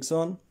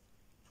نالتریکزۆن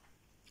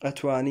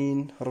ئەتوانین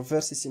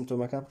ڕڤەرسی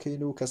سیمتۆمەکە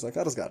بکەین و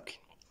کەسەکە ڕزگار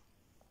بکەین.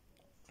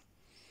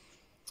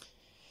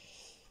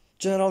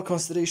 General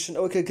consideration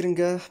ئەوە کە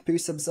گرنگە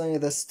پێویستە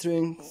بزانێت the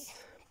strength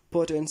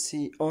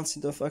potency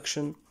onset of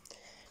action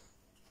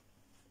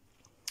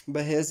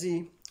بەهێزی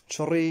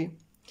چڕی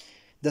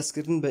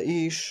دەستکردن بە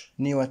ئیش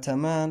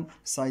نیوەتەمان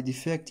ساید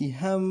ئیفێکتی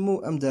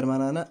هەموو ئەم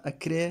دەرمانانە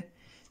ئەکرێ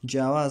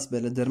جیاواز بێ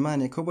لە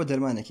دەرمانێکەوە بۆ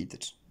دەرمانێکی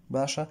تر.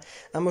 باشە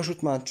ئەمە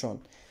ژوتمان چۆن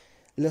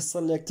لە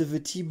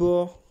سەلێکتیڤیتی بۆ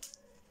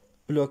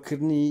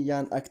بلۆککردنی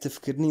یان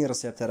ئەکتیڤکردنی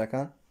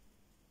ڕسێپتەرەکان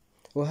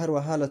و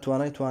هەروەها لە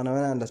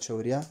توانەوەیان لە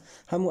چەوریا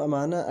هەموو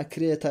ئەمانە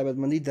ئەکرێ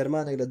تایبەتمەندی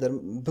دەرمانێک لە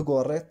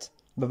بگۆڕێت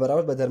بە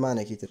بەراورد بە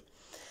دەرمانێکی تر.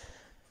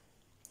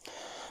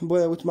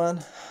 بۆیە وتمان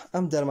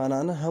ئەم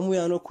دەرمانانە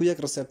هەمویان وەکو یەک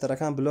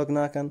ڕسێپتەرەکان بلۆک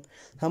ناکەن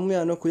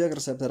هەمویان وەکو یەک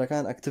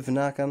ڕسێپتەرەکان ئەکتیڤ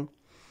ناکەن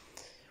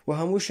و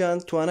هەمووشیان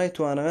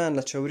توانەوەیان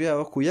لە چەوریا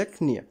وەکو یەک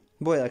نییە.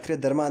 بۆیە ئەکرێت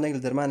دەرمانێک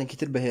لە دەرمانێکی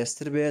تر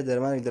بەهێزتر بێ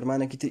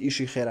دەرمانێکی تر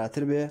ئیشی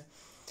خێراتر بێ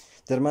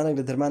دەرمانێک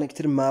لە دەرمانێکی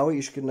تر ماوەی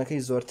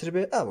ئیشکردنەکەی زۆرتر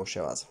بێ بۆ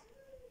شێوازە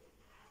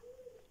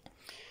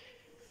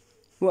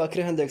و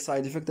ئەکرێ هەندێک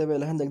ساید ئیفێکت دەبێت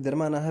لە هەندێک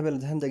دەرمانە هەبێت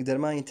لە هەندێک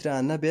دەرمانی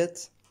تران نەبێت.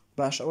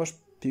 باش ئەوەش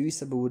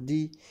پێویستە بە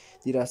وردی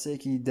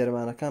دیراسەیەکی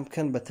دەرمانەکان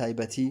بکەن بە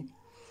تایبەتی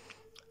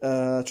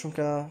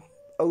چونکە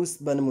ئەوست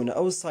بەنمونە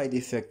ئەو ساید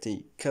ئیفێکتی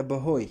کە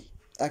بەهۆی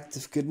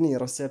ئەکتیڤکردنی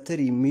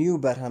ڕسێپتەری میو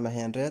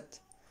بەرهەمەهێنرێت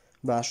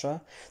باشە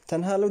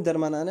تەنها لەو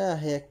دەرمانانەیە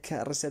هەیە کە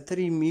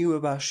ڕسێپتەری میوە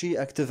باشی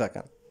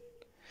ئەکتیڤەکەن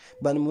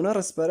بەنمونە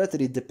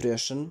ڕسپەرەتری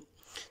دپرێشن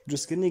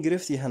دروستکردنی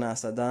گرفتی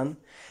هەناسەدان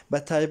بە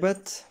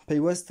تایبەت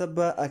پەیوەستە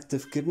بە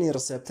ئەکتیڤکردنی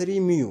ڕسێپتەری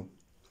میو.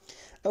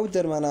 ئەو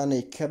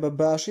دەرمانانەی کە بە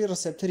باشی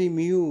ڕسێپتەری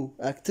میو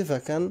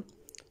ئەکتیڤەکەن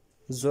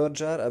زۆر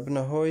جار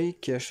ئەبنە هۆی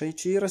کێشەی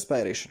چی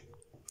ڕسپایرێشن.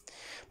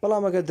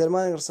 بەڵام ئەگەر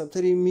دەرمانی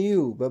ڕسێپتەری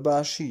میو بە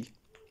باشی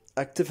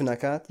ئەکتیڤ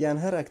نەکات یان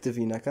هەر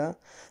ئەکتیڤی نەکا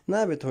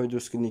نابێت هۆی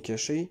دروستکردنی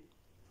کێشەی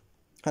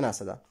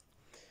هەناسەدان.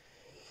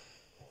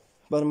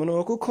 بەنمونە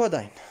وەکو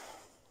کۆداین.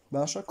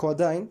 باشە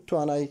کۆداین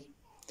توانای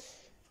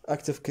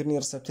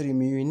ئەکتیڤکردنی ڕسێپتەری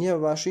میوی نییە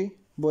باشی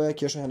بۆیە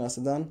کێشە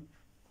هەناسەدان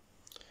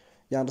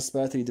یان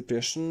ڕسپایرەتری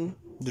دپرێشن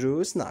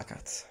دروست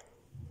ناکات.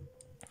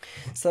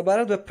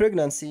 سەبارەت بە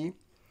پرێگنانسی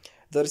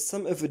there is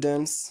some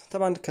evidence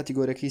طبعا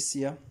کاتیگۆریەکەی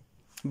سیە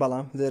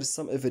بەڵام there is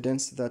some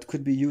evidence that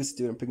could be used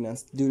during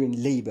pregnancy during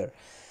labor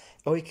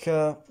ئەوەی کە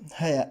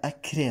هەیە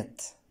ئەکرێت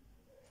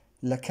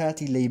لە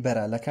کاتی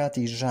لەیبەرە لە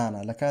کاتی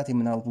ژانە لە کاتی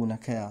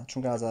مناڵبوونەکەیە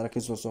چونکە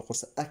ئازارەکەی زۆر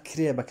قورسە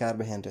ئەکرێ بەکار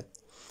بهێنرێت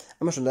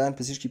ئەمەش لەلایەن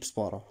پزیشکی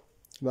پسپۆڕەوە.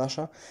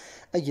 باشە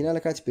ئەگینا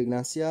لە کاتی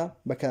پێگنانسیە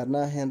بەکار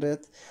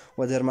ناهێنرێت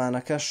و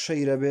دەرمانەکە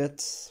شەیرە بێت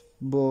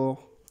بۆ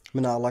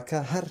مناڵەکە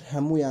هەر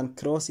هەمویان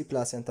کرۆسی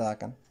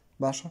پلاسێنتاکەن.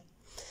 باشە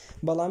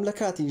بەڵام لە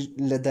کاتی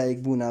لەدایک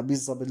بوونا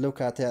بیزەبت لەو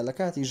کاتەیە لە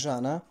کاتی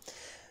ژانە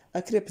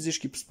ئەکرێ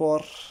پزیشکی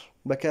پسپۆڕ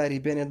بەکاری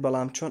بێنێت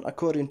بەڵام چۆن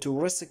according to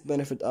risk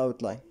benefit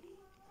outline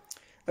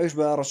ئەوش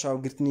بە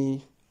ڕەشاوگرتنی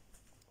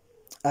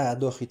ئایا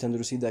دۆخی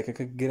تەندروستی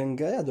دایکەکە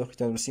گرنگە یا دۆخی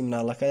تەندروستی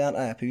مناڵەکە یان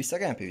ئایا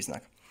پێویستەکە یان پێویست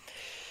ناکە.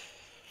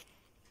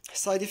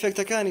 ساید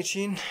ئیفێکتەکانی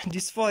چین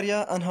دیسفۆریا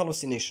ئەن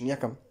هەڵوسینیشن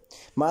یەکەم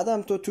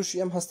مادام تۆ تووشی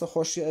ئەم هەستە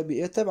خۆشی ئەبی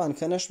تەبان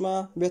کە نەشما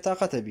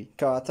بێتاقەتە بی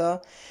کەواتە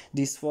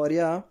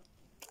دیسفۆریا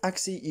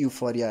عکسی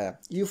ئیوفۆریایە.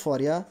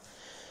 ئیوفۆریا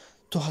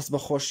تۆ هەست بە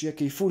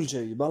خۆشیەکەی فول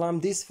جەوی بەڵام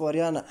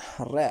دیسفۆریان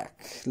ڕێک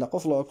لە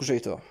قفڵەوە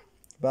کوژەیتەوە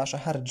باشە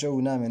هەر جە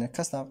و نامێنە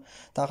کەستا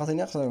تااقەتی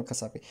ناقسە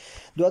کەساکەی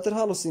دواتر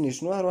هەڵوسینیش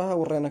هەروەها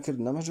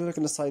وڕێنەکردن ئەمە جۆرەك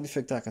لە ساید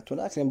ئیفێکتاکە تۆ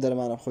ناکرێم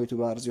دەرمانە بخۆیت و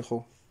بارزی خۆ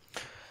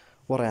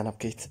وەڕێنە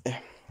بکەیت.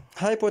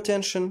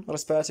 هایپۆتێنشن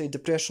ڕسپیراتۆری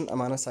دپرێشن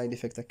ئەمانە ساید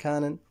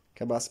ئیفێکتەکانن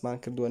کە باسمان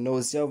کردووە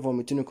نۆزیا و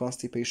ڤۆمیتین و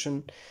کۆنستیپەیشن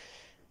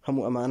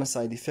هەموو ئەمانە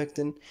ساید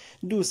ئیفێکتن.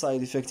 دوو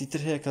ساید ئیفێکتی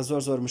تر هەیە کە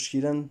زۆر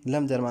مشکیلن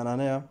لەم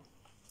دەرمانانەیە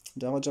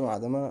داوە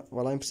جەماعەدەمە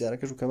وەڵامی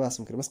پرسیارەکەش و کە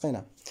باسم کرد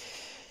بەسقینە.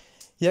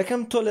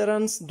 یەکەم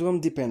تۆلێرانس دووەم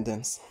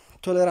دیپێندنس.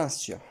 تۆلێرانس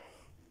چییە؟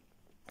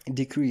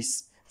 decrease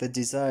the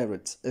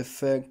desired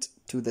effect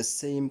to the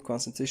same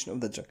concentration of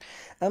the drug.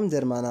 ئەم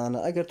دەرمانانە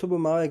ئەگەر تۆ بۆ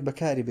ماوەیەک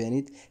بەکاری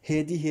بێنیت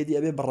هێدی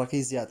ئەبێ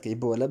بڕەکەی زیادکەی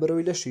بۆ لە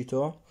بەرەوەی لەشی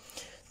تۆ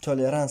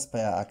تۆلێرانس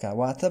پەیاکە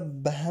واتە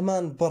بە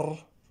هەمان بڕ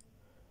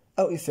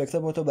ئەو ئیفێکتە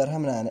بۆ تۆ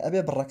بەرهەم نانێ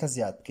ئەبێ بڕەکە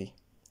زیاد بکەی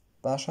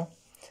باشە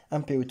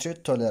ئەم پێوترێت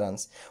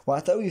تۆلێرانس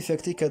واتە ئەو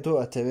ئیفێکتی کە تۆ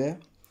ئەتەوێ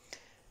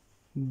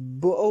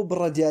بۆ ئەو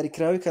بڕە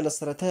دیاریکراوی کە لە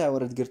سەرەتای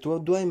وەرت گرتووە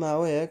دوای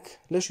ماوەیەک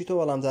لەشی تۆ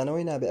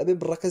وەڵامدانەوەی نابێ ئەبێ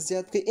بڕەکە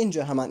زیاد بکەی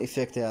اینجا هەمان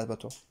ئیفێکتە یاد بە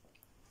تۆ.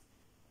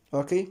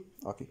 اوكي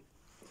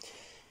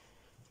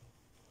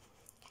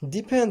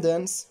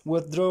dependence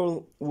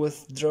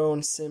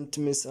withdrawn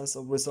symptoms as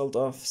a result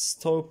of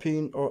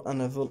stopping or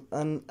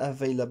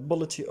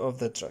unavailability of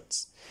the drugs.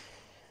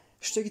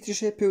 شتێکی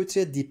تریشەیە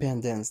پێوترێت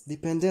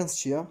dependence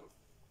چییە؟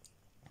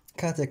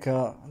 کاتێکە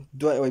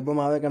دوای ئەوەی بۆ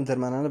ماوەیەکەم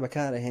دەرمانانە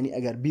بەکارەهێنی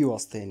ئەگەر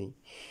بیوەستێنی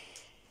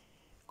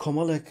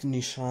کۆمەڵێک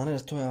نیشانە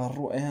تۆیان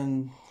ڕوئیان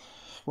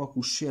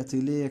وەکو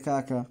شێتی لێیە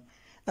کاکە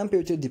ئەم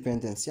پێوترێت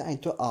دیپێندنس یعنی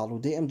تۆ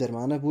ئاڵوودەی ئەم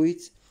دەرمانە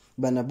بوویت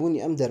بە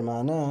نەبوونی ئەم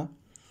دەرمانە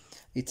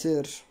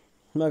ئیتر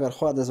مەگەر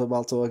خوا دەست بە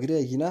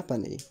باڵتەوەگرەیەکی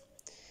ناپەنی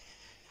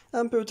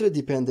ئەم پێوترێت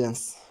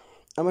دیپێندنس.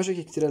 ئەمە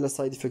ژێکێکترە لە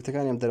ساید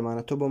ئیفێکتەکانی ئەم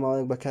دەرمانە تۆ بۆ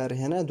ماوەیەک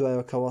بەکارهێنا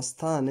دوایەوە کە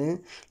وەستانێ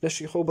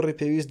لەشی خۆ بڕی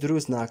پێویست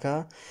دروست ناکە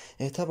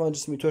هێتا با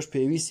جسمی تۆش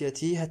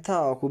پێویستەتی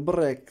هەتاوەکو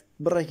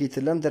بڕێکی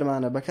تر لەم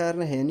دەرمانە بەکار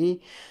نەهێنی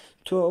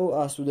تۆ ئەو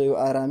ئاسوودەی و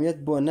ئارامیت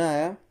بۆ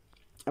نایە.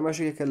 ئەمە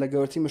شێکێکە لە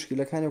گەورەی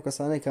مشکلەکانی و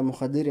کەسانەی کە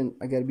مخەدرن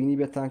ئەگەر بینی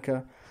بێتان کە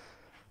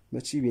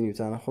بەچی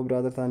بینیوتانە خۆ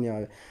برادرتان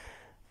یاوێ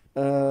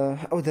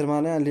ئەو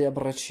دەرمانیان لێ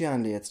بڕەچیان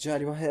لێت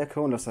جاری وە هەیە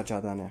کەون لەسەر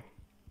جادانێ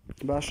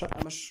باشە.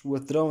 ئەمەش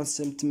withdrawn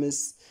symptoms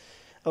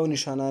ئەو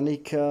نیشانانەی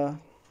کە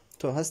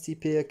تۆ هەستی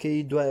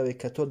پێیەکەی دوایەوەی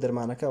کە تۆ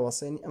دەرمانەکە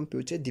وەسێنی ئەم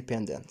پێوترێت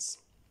دیپێندنس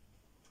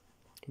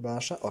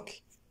باشە. ئۆکی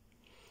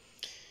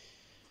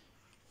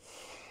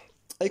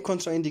ئەی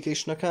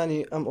کۆنترائیندیکیشنەکانی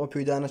ئەم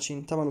ئۆپیۆیدانە چین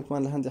تەمان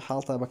وتمان لە هەندێک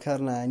حاڵتا بەکار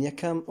نایەن.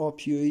 یەکەم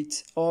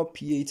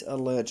opioid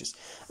allergies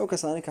ئەو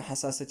کەسانی کە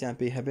حەساسەتیان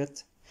پێی هەبێت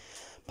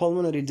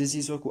pulmonary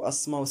disease وەکو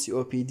ئەسما و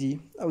COPD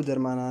ئەو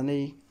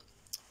دەرمانانەی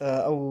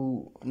ئەو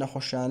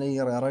نەخۆشیانەی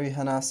ڕێڕەوی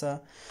هەناسە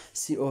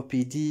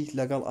COPD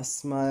لەگەڵ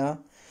ئەسمایە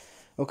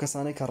ئەو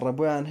کەسانەی کە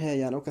ڕەبۆیان هەیە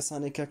یان ئەو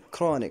کەسانێک کە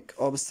chronic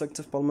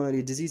obstructive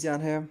pulmonary disease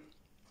یان هەیە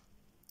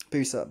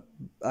پێویستە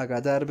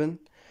ئاگادار بن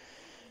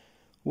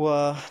و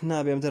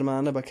نابێم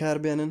دەرمانە بەکار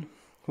بێنن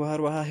و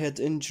هەروەها head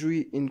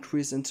injury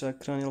increase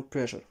intracranial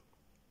pressure.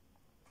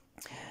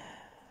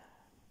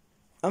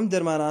 ئەم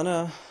دەرمانانە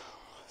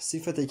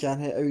سیفەتێکیان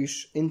هەیە ئەویش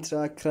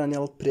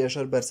intracranial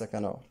pressure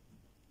بەرزەکەنەوە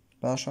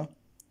باشە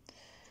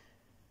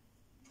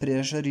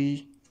پرێژەری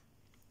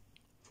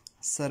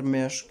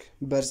سەرمێشک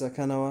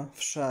بەرزەکەنەوە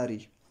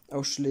فشاری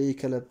ئەو شلەیە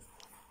کە لە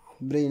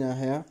برینە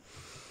هەیە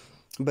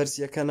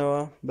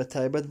بەرزیەکەنەوە بە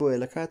تایبەت بۆیە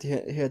لە کاتی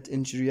هێت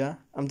ئینجریە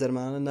ئەم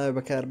دەرمانە ناوێ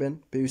بەکاربێن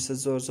پێویستە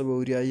زۆر بە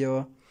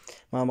وریاییەوە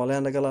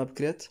مامەڵیان لەگەڵا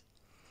بکرێت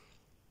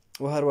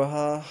و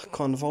هەروەها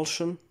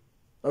کۆنڤڵشن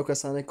ئەو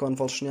کەسانەی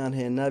کۆنڤڵشنیان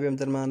هەیە نابێم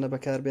دەرمانە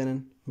بەکاربێنن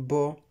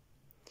بۆ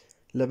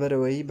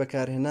لەبەرەوەی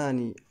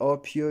بەکارهێنانی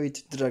ئۆپیۆید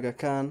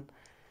درەگەکان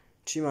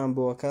چیمان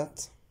بۆکات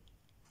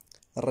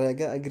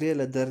ڕێگە ئەگرێ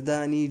لە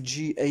دەردانی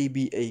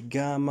GABA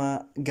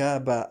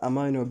گابا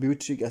ئەماینۆ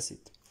بیوتریک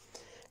ئەسید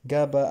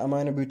گابا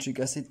ئەماینۆ بیوتریک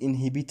ئەسید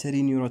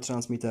ئینهیبیتەری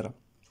نیورۆترانسمیتەرە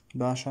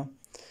باشە.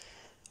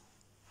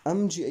 ئەم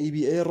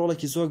GABA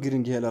ڕۆڵێکی زۆر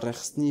گرنگی هەیە لە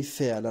ڕێخستنی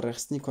فێ لە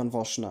ڕێخستنی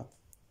کۆنڤڵشنە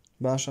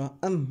باشە.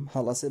 ئەم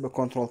هەڵەسێ بە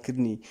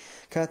کۆنتڕۆڵکردنی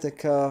کاتێک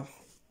کە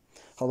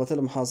هەڵبەتە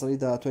لە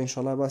محازەریدا تۆ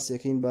ئینشەڵا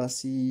باسیەکەین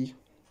باسی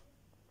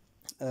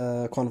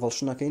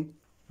کۆنڤڵشنەکەین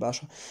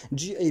باشە.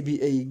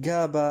 GABA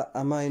گابا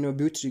ئەماینۆ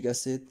بیوتریک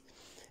ئەسید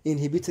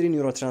ئینهیبیتەری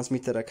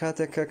نیورۆترانسمیتەرە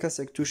کاتێک کە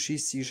کەسێک تووشی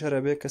سیژەرە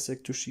بێ کەسێک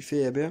تووشی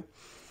فێە بێ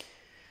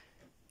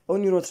ئەو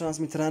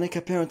نیورۆترانسمیتەرانەی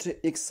کە پێوترێت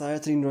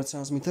ئێکسایەتری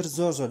نیورۆترانسمیتەر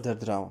زۆر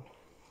دەردراون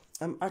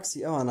ئەم عکسی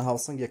ئەوانە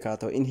هەڵسەنگێ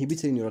کاتەوە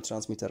ئینهیبیتەری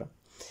نیورۆترانسمیتەرە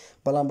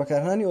بەڵام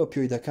بەکارهێنانی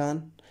ئۆپیۆیدەکان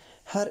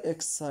هەر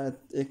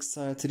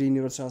ئێکسایەتری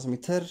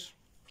نیورۆترانسمیتەر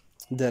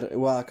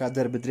واکە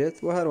دەربدرێت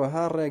و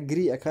هەروەها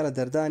ڕێگری ئەکا لە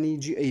دەردانی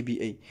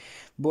GABA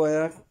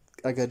بۆیە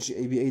ئەگەر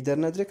GABA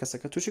دەرنەدرێت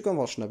کەسەکە تووشی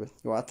کۆنڤڵشنە بێت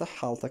واتە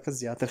حاڵتەکە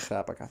زیاتر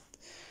خراپەکات.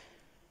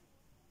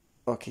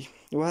 ئۆکی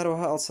و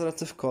هەروەها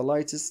ئەڵسەرەتیڤ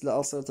کۆلایتس لە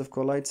ئەڵسەرەتیڤ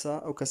کۆلایتسە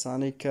ئەو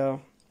کەسانەی کە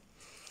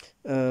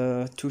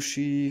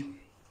تووشی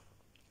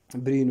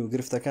برین و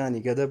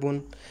گرفتەکانی گەدە بوون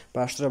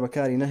باشترە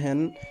بەکاری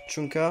نەهێن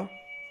چونکە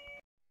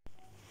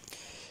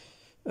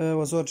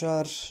و زۆر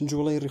جار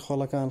جوڵەی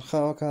ڕیخۆڵەکان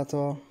خاوە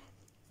کاتەوە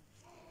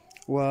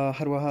و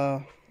هەروەها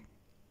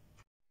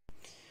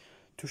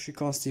تووشی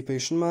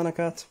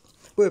کۆنستیپەیشنمانەکات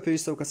بۆیە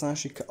پێویستە و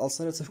کەسانشی کە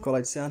ئەڵسەرەتیف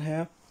کۆڵایتسیان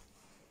هەیە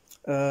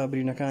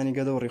برینەکانی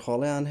گەدە و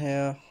ڕیخۆڵیان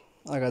هەیە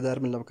ئاگادار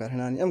بن لە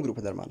بەکارهێنانی ئەم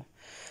گروپە دەرمانە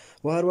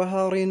و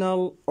هەروەها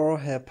ڕینال ئۆر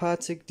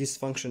هێپاتیک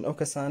دیسفانکشن ئەو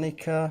کەسانەی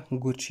کە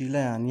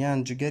گورچیلەیان یان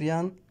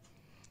جگەریان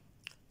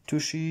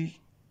تووشی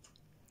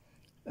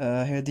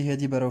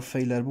هێدی بەرەو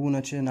فەیلەر بوو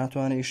نەچێ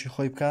ناتوانێت ئیشی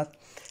خۆی بکات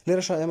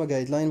لێرەشا ئێمە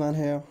گایدلاینمان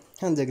هەیە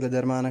هەندێک لە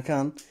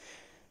دەرمانەکان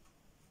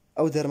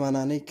ئەو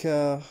دەرمانانەی کە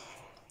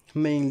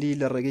مینلی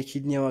لە ڕێگەی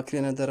کیدنیەوە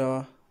کرێنە دەرەوە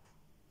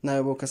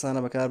ناوێت بۆ کەسانە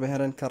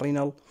بەکاربهێنن کە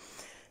ڕینەڵ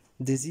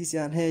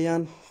دزیزیان هەیە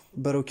یان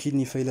بەرەو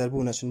کیدنی فەیلەر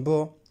بوو نەچن بۆ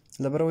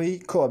لە بەرەوەی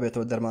کۆ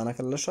بێتەوە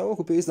دەرمانەکە لە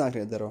شاوەکو پێویست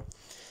ناکرێت دەرەوە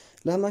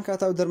لە هەمان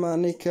کاتا و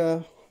دەرمانەی کە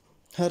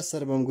هەر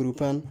سەر بەم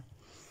گروپەن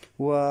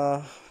و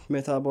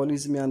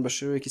مێتابۆلیزمیان بە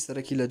شێوەیەکی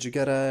سەرەکی لە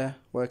جگەرە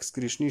و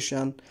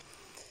ئەکسکریشنیشیان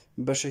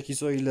بەشێکی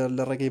زۆی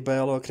لە ڕێگەی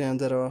بایەڵەوە کریان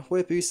دەرەوە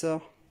بۆیە پێویستە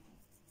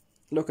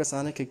لەو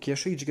کەسانێک کە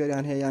کێشەی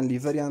جگەریان هەیە یان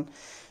لیڤەریان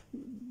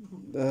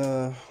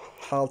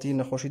حاڵتی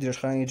نەخۆشی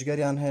درێژخانی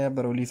جگەریان هەیە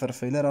بەرەو لیڤەر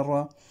فەیلەرە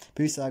ڕوا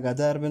پێویستە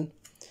ئاگادار بن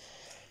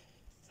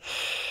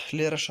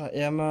لێرەشە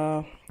ئێمە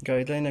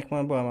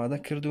گایدلاینێکمان بۆ ئامادە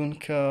کردوون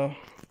کە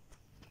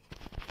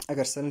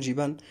ئەگەر سەرنجی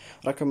بن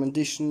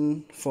recommendation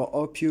for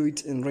opioid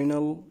and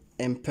renal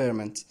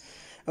impairment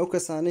ئەو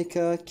کەسانەی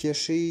کە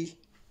کێشەی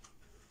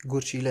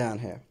گورچیلەیان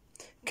هەیە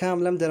کام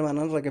لەم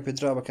دەرمانان ڕێگە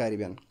پێدرا بەکاری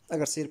بێن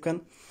ئەگەر سیر بکەن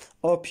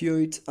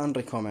opioid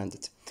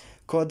unrecommended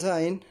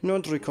codeine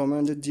not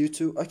recommended due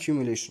to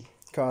accumulation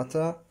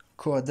کاتە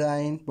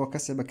کۆداین بۆ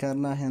کەسێ بەکار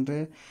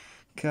ناهێنرێ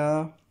کە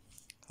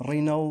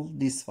renal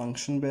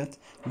dysfunction بێت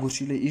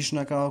گورچیلە ئیش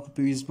نەکاوەکو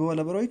پێویست بووە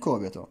لە بەرەوەی کۆ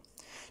بێتەوە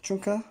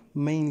چونکە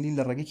mainly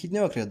لە ڕێگەی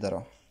کیدنیەوە کرێت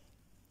دەرەوە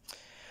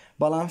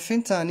بەڵام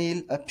فینتانیل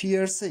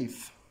appear safe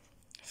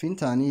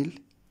فینتانیل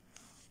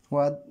و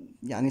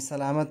یعنی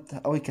سەلامەت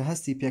ئەوەی کە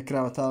هەستی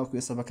پێکراوە تاوەکو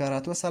ئێستا بەکار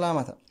هاتووە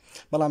سەلامەتە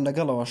بەڵام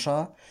لەگەڵەوەشا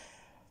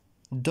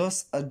دۆس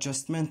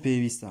ئەدجەستمنت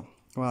پێویستە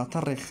واتە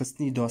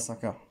ڕێکخستنی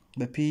دۆسەکە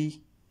بەپی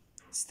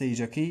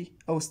ستەیجەکەی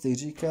ئەو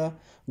ستەیجی کە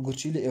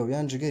گورچی لە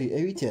ئێویان جگەری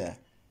ئەوی تێە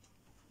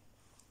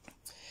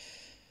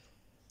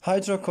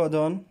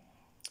هایدرۆکۆدۆن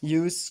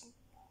use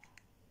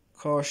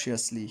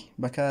cautiously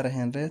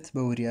بەکارهێنرێت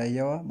بە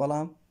وریاییەوە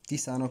بەڵام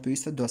دیسانەوە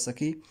پێویستە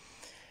دۆسەکەی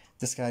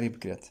دەستکاری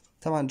بکرێت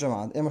تەمان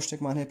جەماعەت ئێمە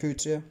شتێکمان هەیە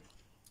پێوترێ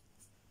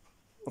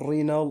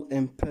renal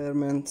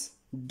impairment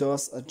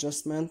dose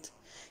adjustment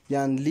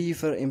یان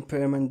liver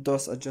impairment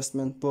dose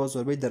adjustment بۆ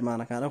زۆربەی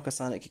دەرمانەکان ئەو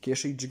کەسانێکی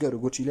کێشەی جگەر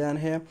و گورچیلیان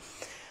هەیە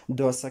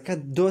دۆسەکە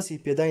دۆسی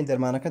پێداین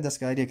دەرمانەکە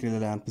دەستکاریەکرێت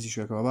لەلایەن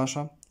پزیشکەکەوە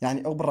باشە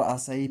یعنی ئەو بڕە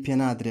ئاسایی پێ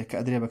نادرێت کە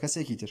ئەدرێ بە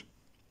کەسێکی تر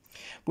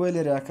بۆیە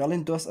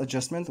لێرەکەڵین دۆس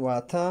ئەدجەستمنت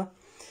واتە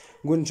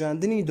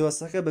گونجاندنی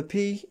دۆسەکە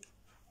بەپێی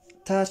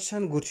تا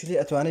چەند گورچیلی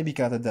ئەتوانێت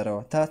بیکاتە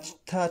دەرەوە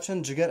تا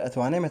چەند جگەر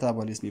ئەتوانێت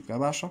مێتابۆلیزمی بکە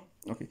باشە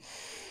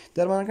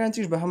دەرمانەکان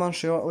تریش بە هەمان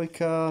شێوە ئەوەی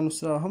کە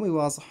نووسراوە هەمووی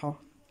وازەحە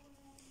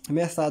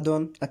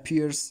مێثادۆن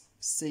appears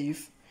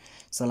safe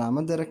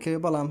سەلامەت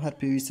دەرەکەوێت بەڵام هەر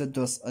پێویستە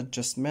دۆس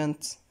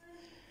ئەدجەستمنت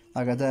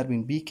ئاگادار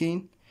بین بیکەین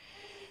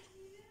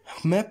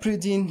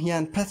مەپریدین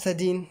یان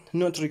پەثەدین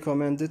not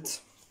recommended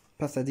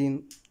پەثەدین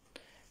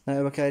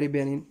ناوێ بەکاری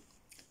بێنین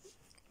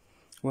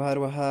و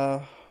هەروەها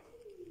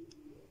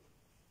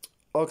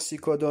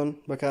ئۆکسیکۆدۆن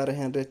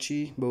بەکارهێنرێت چی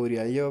بە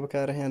وریاییەوە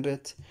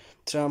بەکارهێنرێت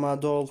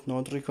ترامادۆڵ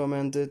not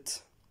recommended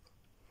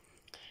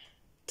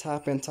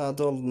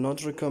tapentadol not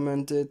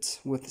recommended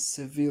with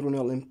severe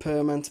renal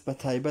impairment بە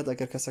تایبەت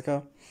ئەگەر کەسەکە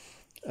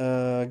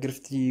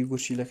گرفتی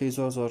گورچیلەکەی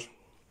زۆر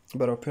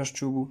بەرەو پێش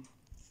چوو بوو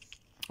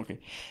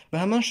بە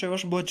هەمان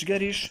شێوەش بۆ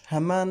جگەریش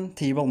هەمان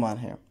تیبڵمان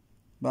هەیە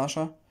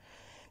باشە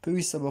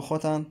پێویستە بە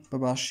خۆتان بە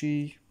باشی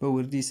بە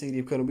وردی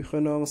سەیری بکەن و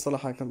بخوێنەوە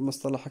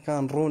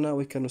مستەڵەحەکان ڕوونە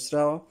ئەوەی کە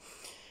نووسراوە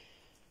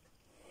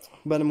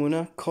بە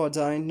نمونە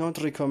codeine not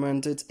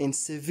recommended in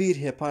severe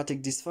hepatic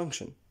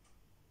dysfunction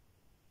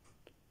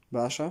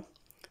باشە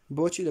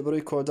بۆچی لە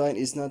بەرەوەی codeine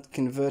is not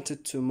converted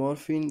to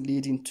morphine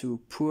leading to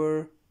poor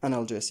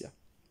analgesia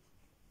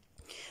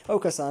ئەو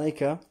کەسانەی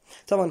کە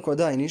تاوان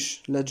کۆداینیش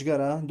لە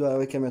جگەرە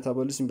دوایەوەی کە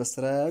مێتابۆلیزم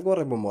بەسترایە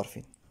گۆڕێک بۆ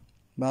مۆرفین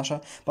باشە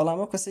بەڵام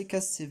ئەو کەسەی کە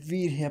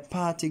severe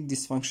hepatic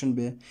dysfunction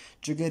بێ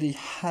جگەری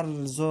هەر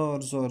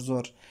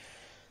زۆر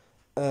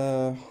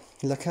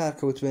لە کار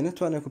کەوتوێ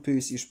نەتوانێت و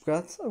پێویستیش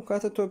بکات ئەو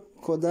کاتە تۆ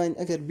کۆداین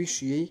ئەگەر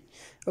بیشیەی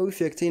ئەو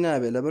فێکتەی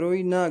نابێت لە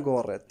بەرەوەی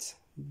ناگۆڕێت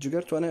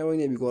جگەر توانێت ئەوەی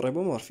نێبی گۆڕێ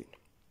بۆ مۆرفین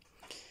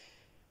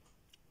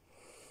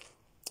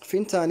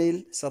فینتانیل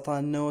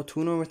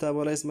 190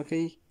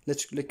 مێتابۆلیزمەکەی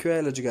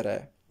لەکوێیە لە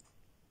جگەرایە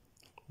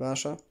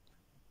باشە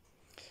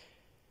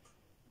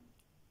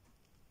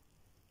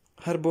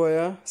هەر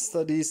بۆیە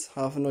studies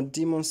have not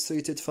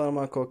demonstrated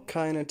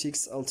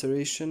pharmacokinetics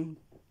alteration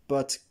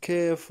but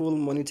careful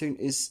monitoring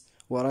is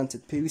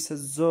warranted پێویستە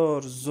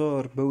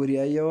زۆر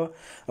بەوریاییەوە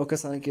ئەو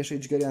کەسانی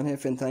کێشەی جگەریان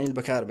هەیە فێنتانیل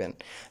بەکار بێن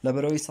لە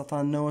بەرەوەی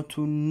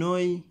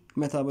 199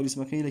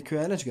 مێتابۆلیزمەکەی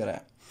لەکوێیە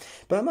نەجگەرایە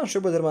بە هەمان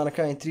شێوە بە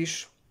دەرمانەکانی تریش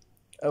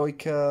ئەوەی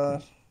کە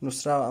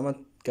نووسراوە ئەمە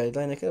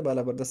گایدلاینەکە با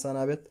لە بەردەستان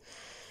نابێت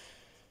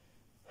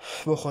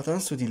بۆ خۆتان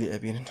سوودی لێ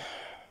ئەبینن.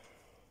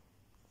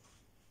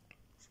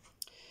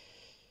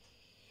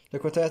 لە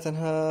کۆتایە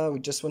تەنها we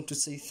just want to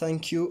say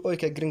thank you ئەوەی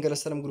کە گرنگە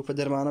لەسەرم گروپە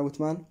دەرمانە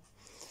وتمان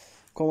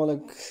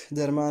کۆمەڵک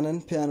دەرمانن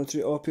پێیان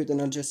وتری opioid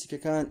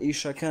analgesicەکان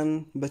ئیشەکەن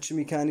بە چ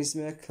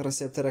میکانیزمێک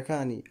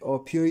ڕسێپتەرەکانی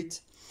opioid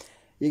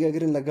یەکە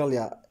گرن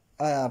لەگەڵیا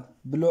ئایا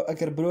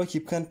ئەگەر بلۆکی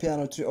بکەن پێیان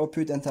وتری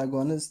opioid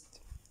antagonist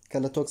کە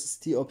لە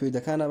تۆکسیستی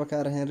ئۆپیۆیدەکانە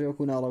بەکارهێنرێ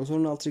وەکو ناڵەوزۆن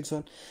و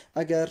ناڵتریکسۆن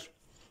ئەگەر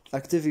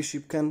ئەکتیڤیشی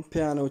بکەن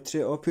پێیان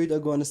وتری opioid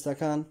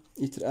ئەگۆنستەکان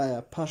ئیتر ئایا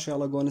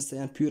پاشیاڵ ئەگۆنستە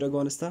یان پیور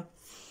ئەگۆنستە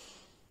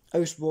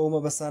ئەوش بۆ ئەومە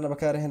بەسانە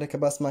بەکارهێنرێ کە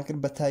باسمان کرد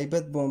بە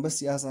تایبەت بۆ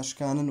بەسی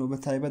ئازاشکانن و بە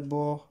تایبەت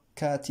بۆ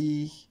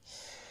کاتی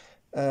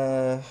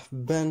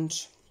بنج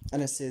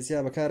ئەنەستێزیا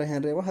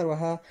بەکارهێنرێەوە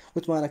هەروەها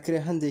وتمانەکرێ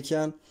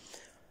هەندێکیان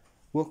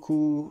وەکو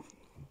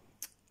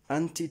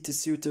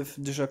ئەنتیتسیوتف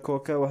دژە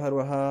کۆکە و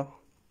هەروەها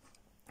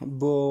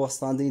بۆ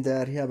وەستاندنی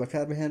دایارهیا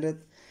بەکار بهێنرێت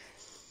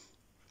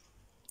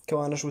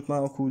کەوانەش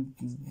وتمان وەکو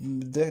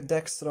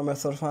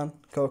دەکسترۆمێتۆرفان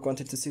کەوە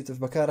ئەنتیتسیوتف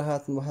بەکارە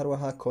هاتن و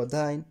هەروەها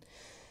کۆداین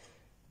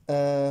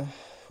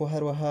و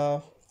هەروەها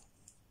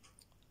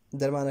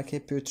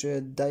دەرمانەکەی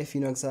پێوترێت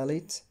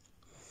دایفینۆکزالیت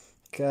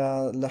کە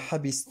لە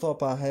حەبی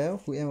ستۆپا هەیە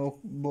و ئێمە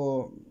بۆ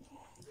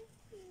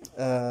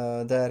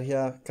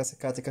دایارهیا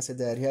کاتێک کەسێ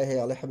دایارهیا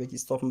هەیە ئەڵێ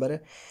حەبێکی ستۆپم بەرێ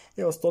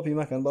ئێوە ستۆپی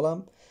مەکەن بەڵام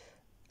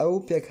ئەو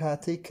پێک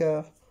هاتەی کە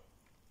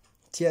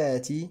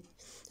تایەتی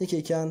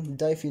یەکێکیان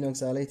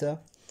دایفینۆکزالیتە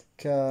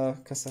کە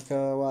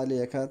کەسەکە وا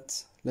لێکات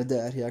لە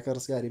دایارهیاکە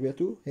ڕزگاری بێت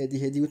و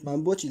هێدی وتمان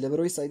بۆچی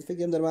لەبەرەوەی ساید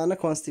ئیفێکت ئەم دەرمانە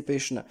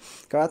کۆنستیپیشنە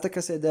کەواتە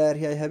کەسێ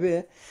دایارهیای هەبێ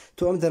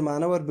تۆ ئەم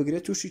دەرمانە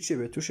وەربگرێت تووشی چێ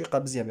بێت تووشی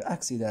قەبزیە بێ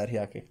ئاکسی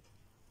دایارهیاکەی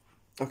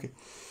ئۆکێ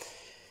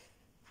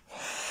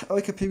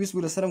ئەوەی کە پێویست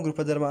بوو لەسەرم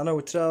گروپە دەرمانە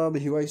وتراوە بە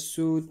هیوای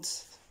سوود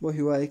بۆ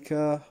هیوای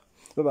کە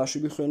بە باشی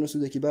بخوێن و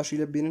سوودێکی باشی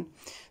لێ ببینن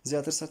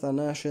زیاتر سەرتان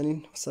ناشێنین.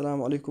 السلام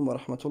علیکم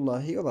ورحمة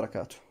الله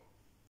وبركاته.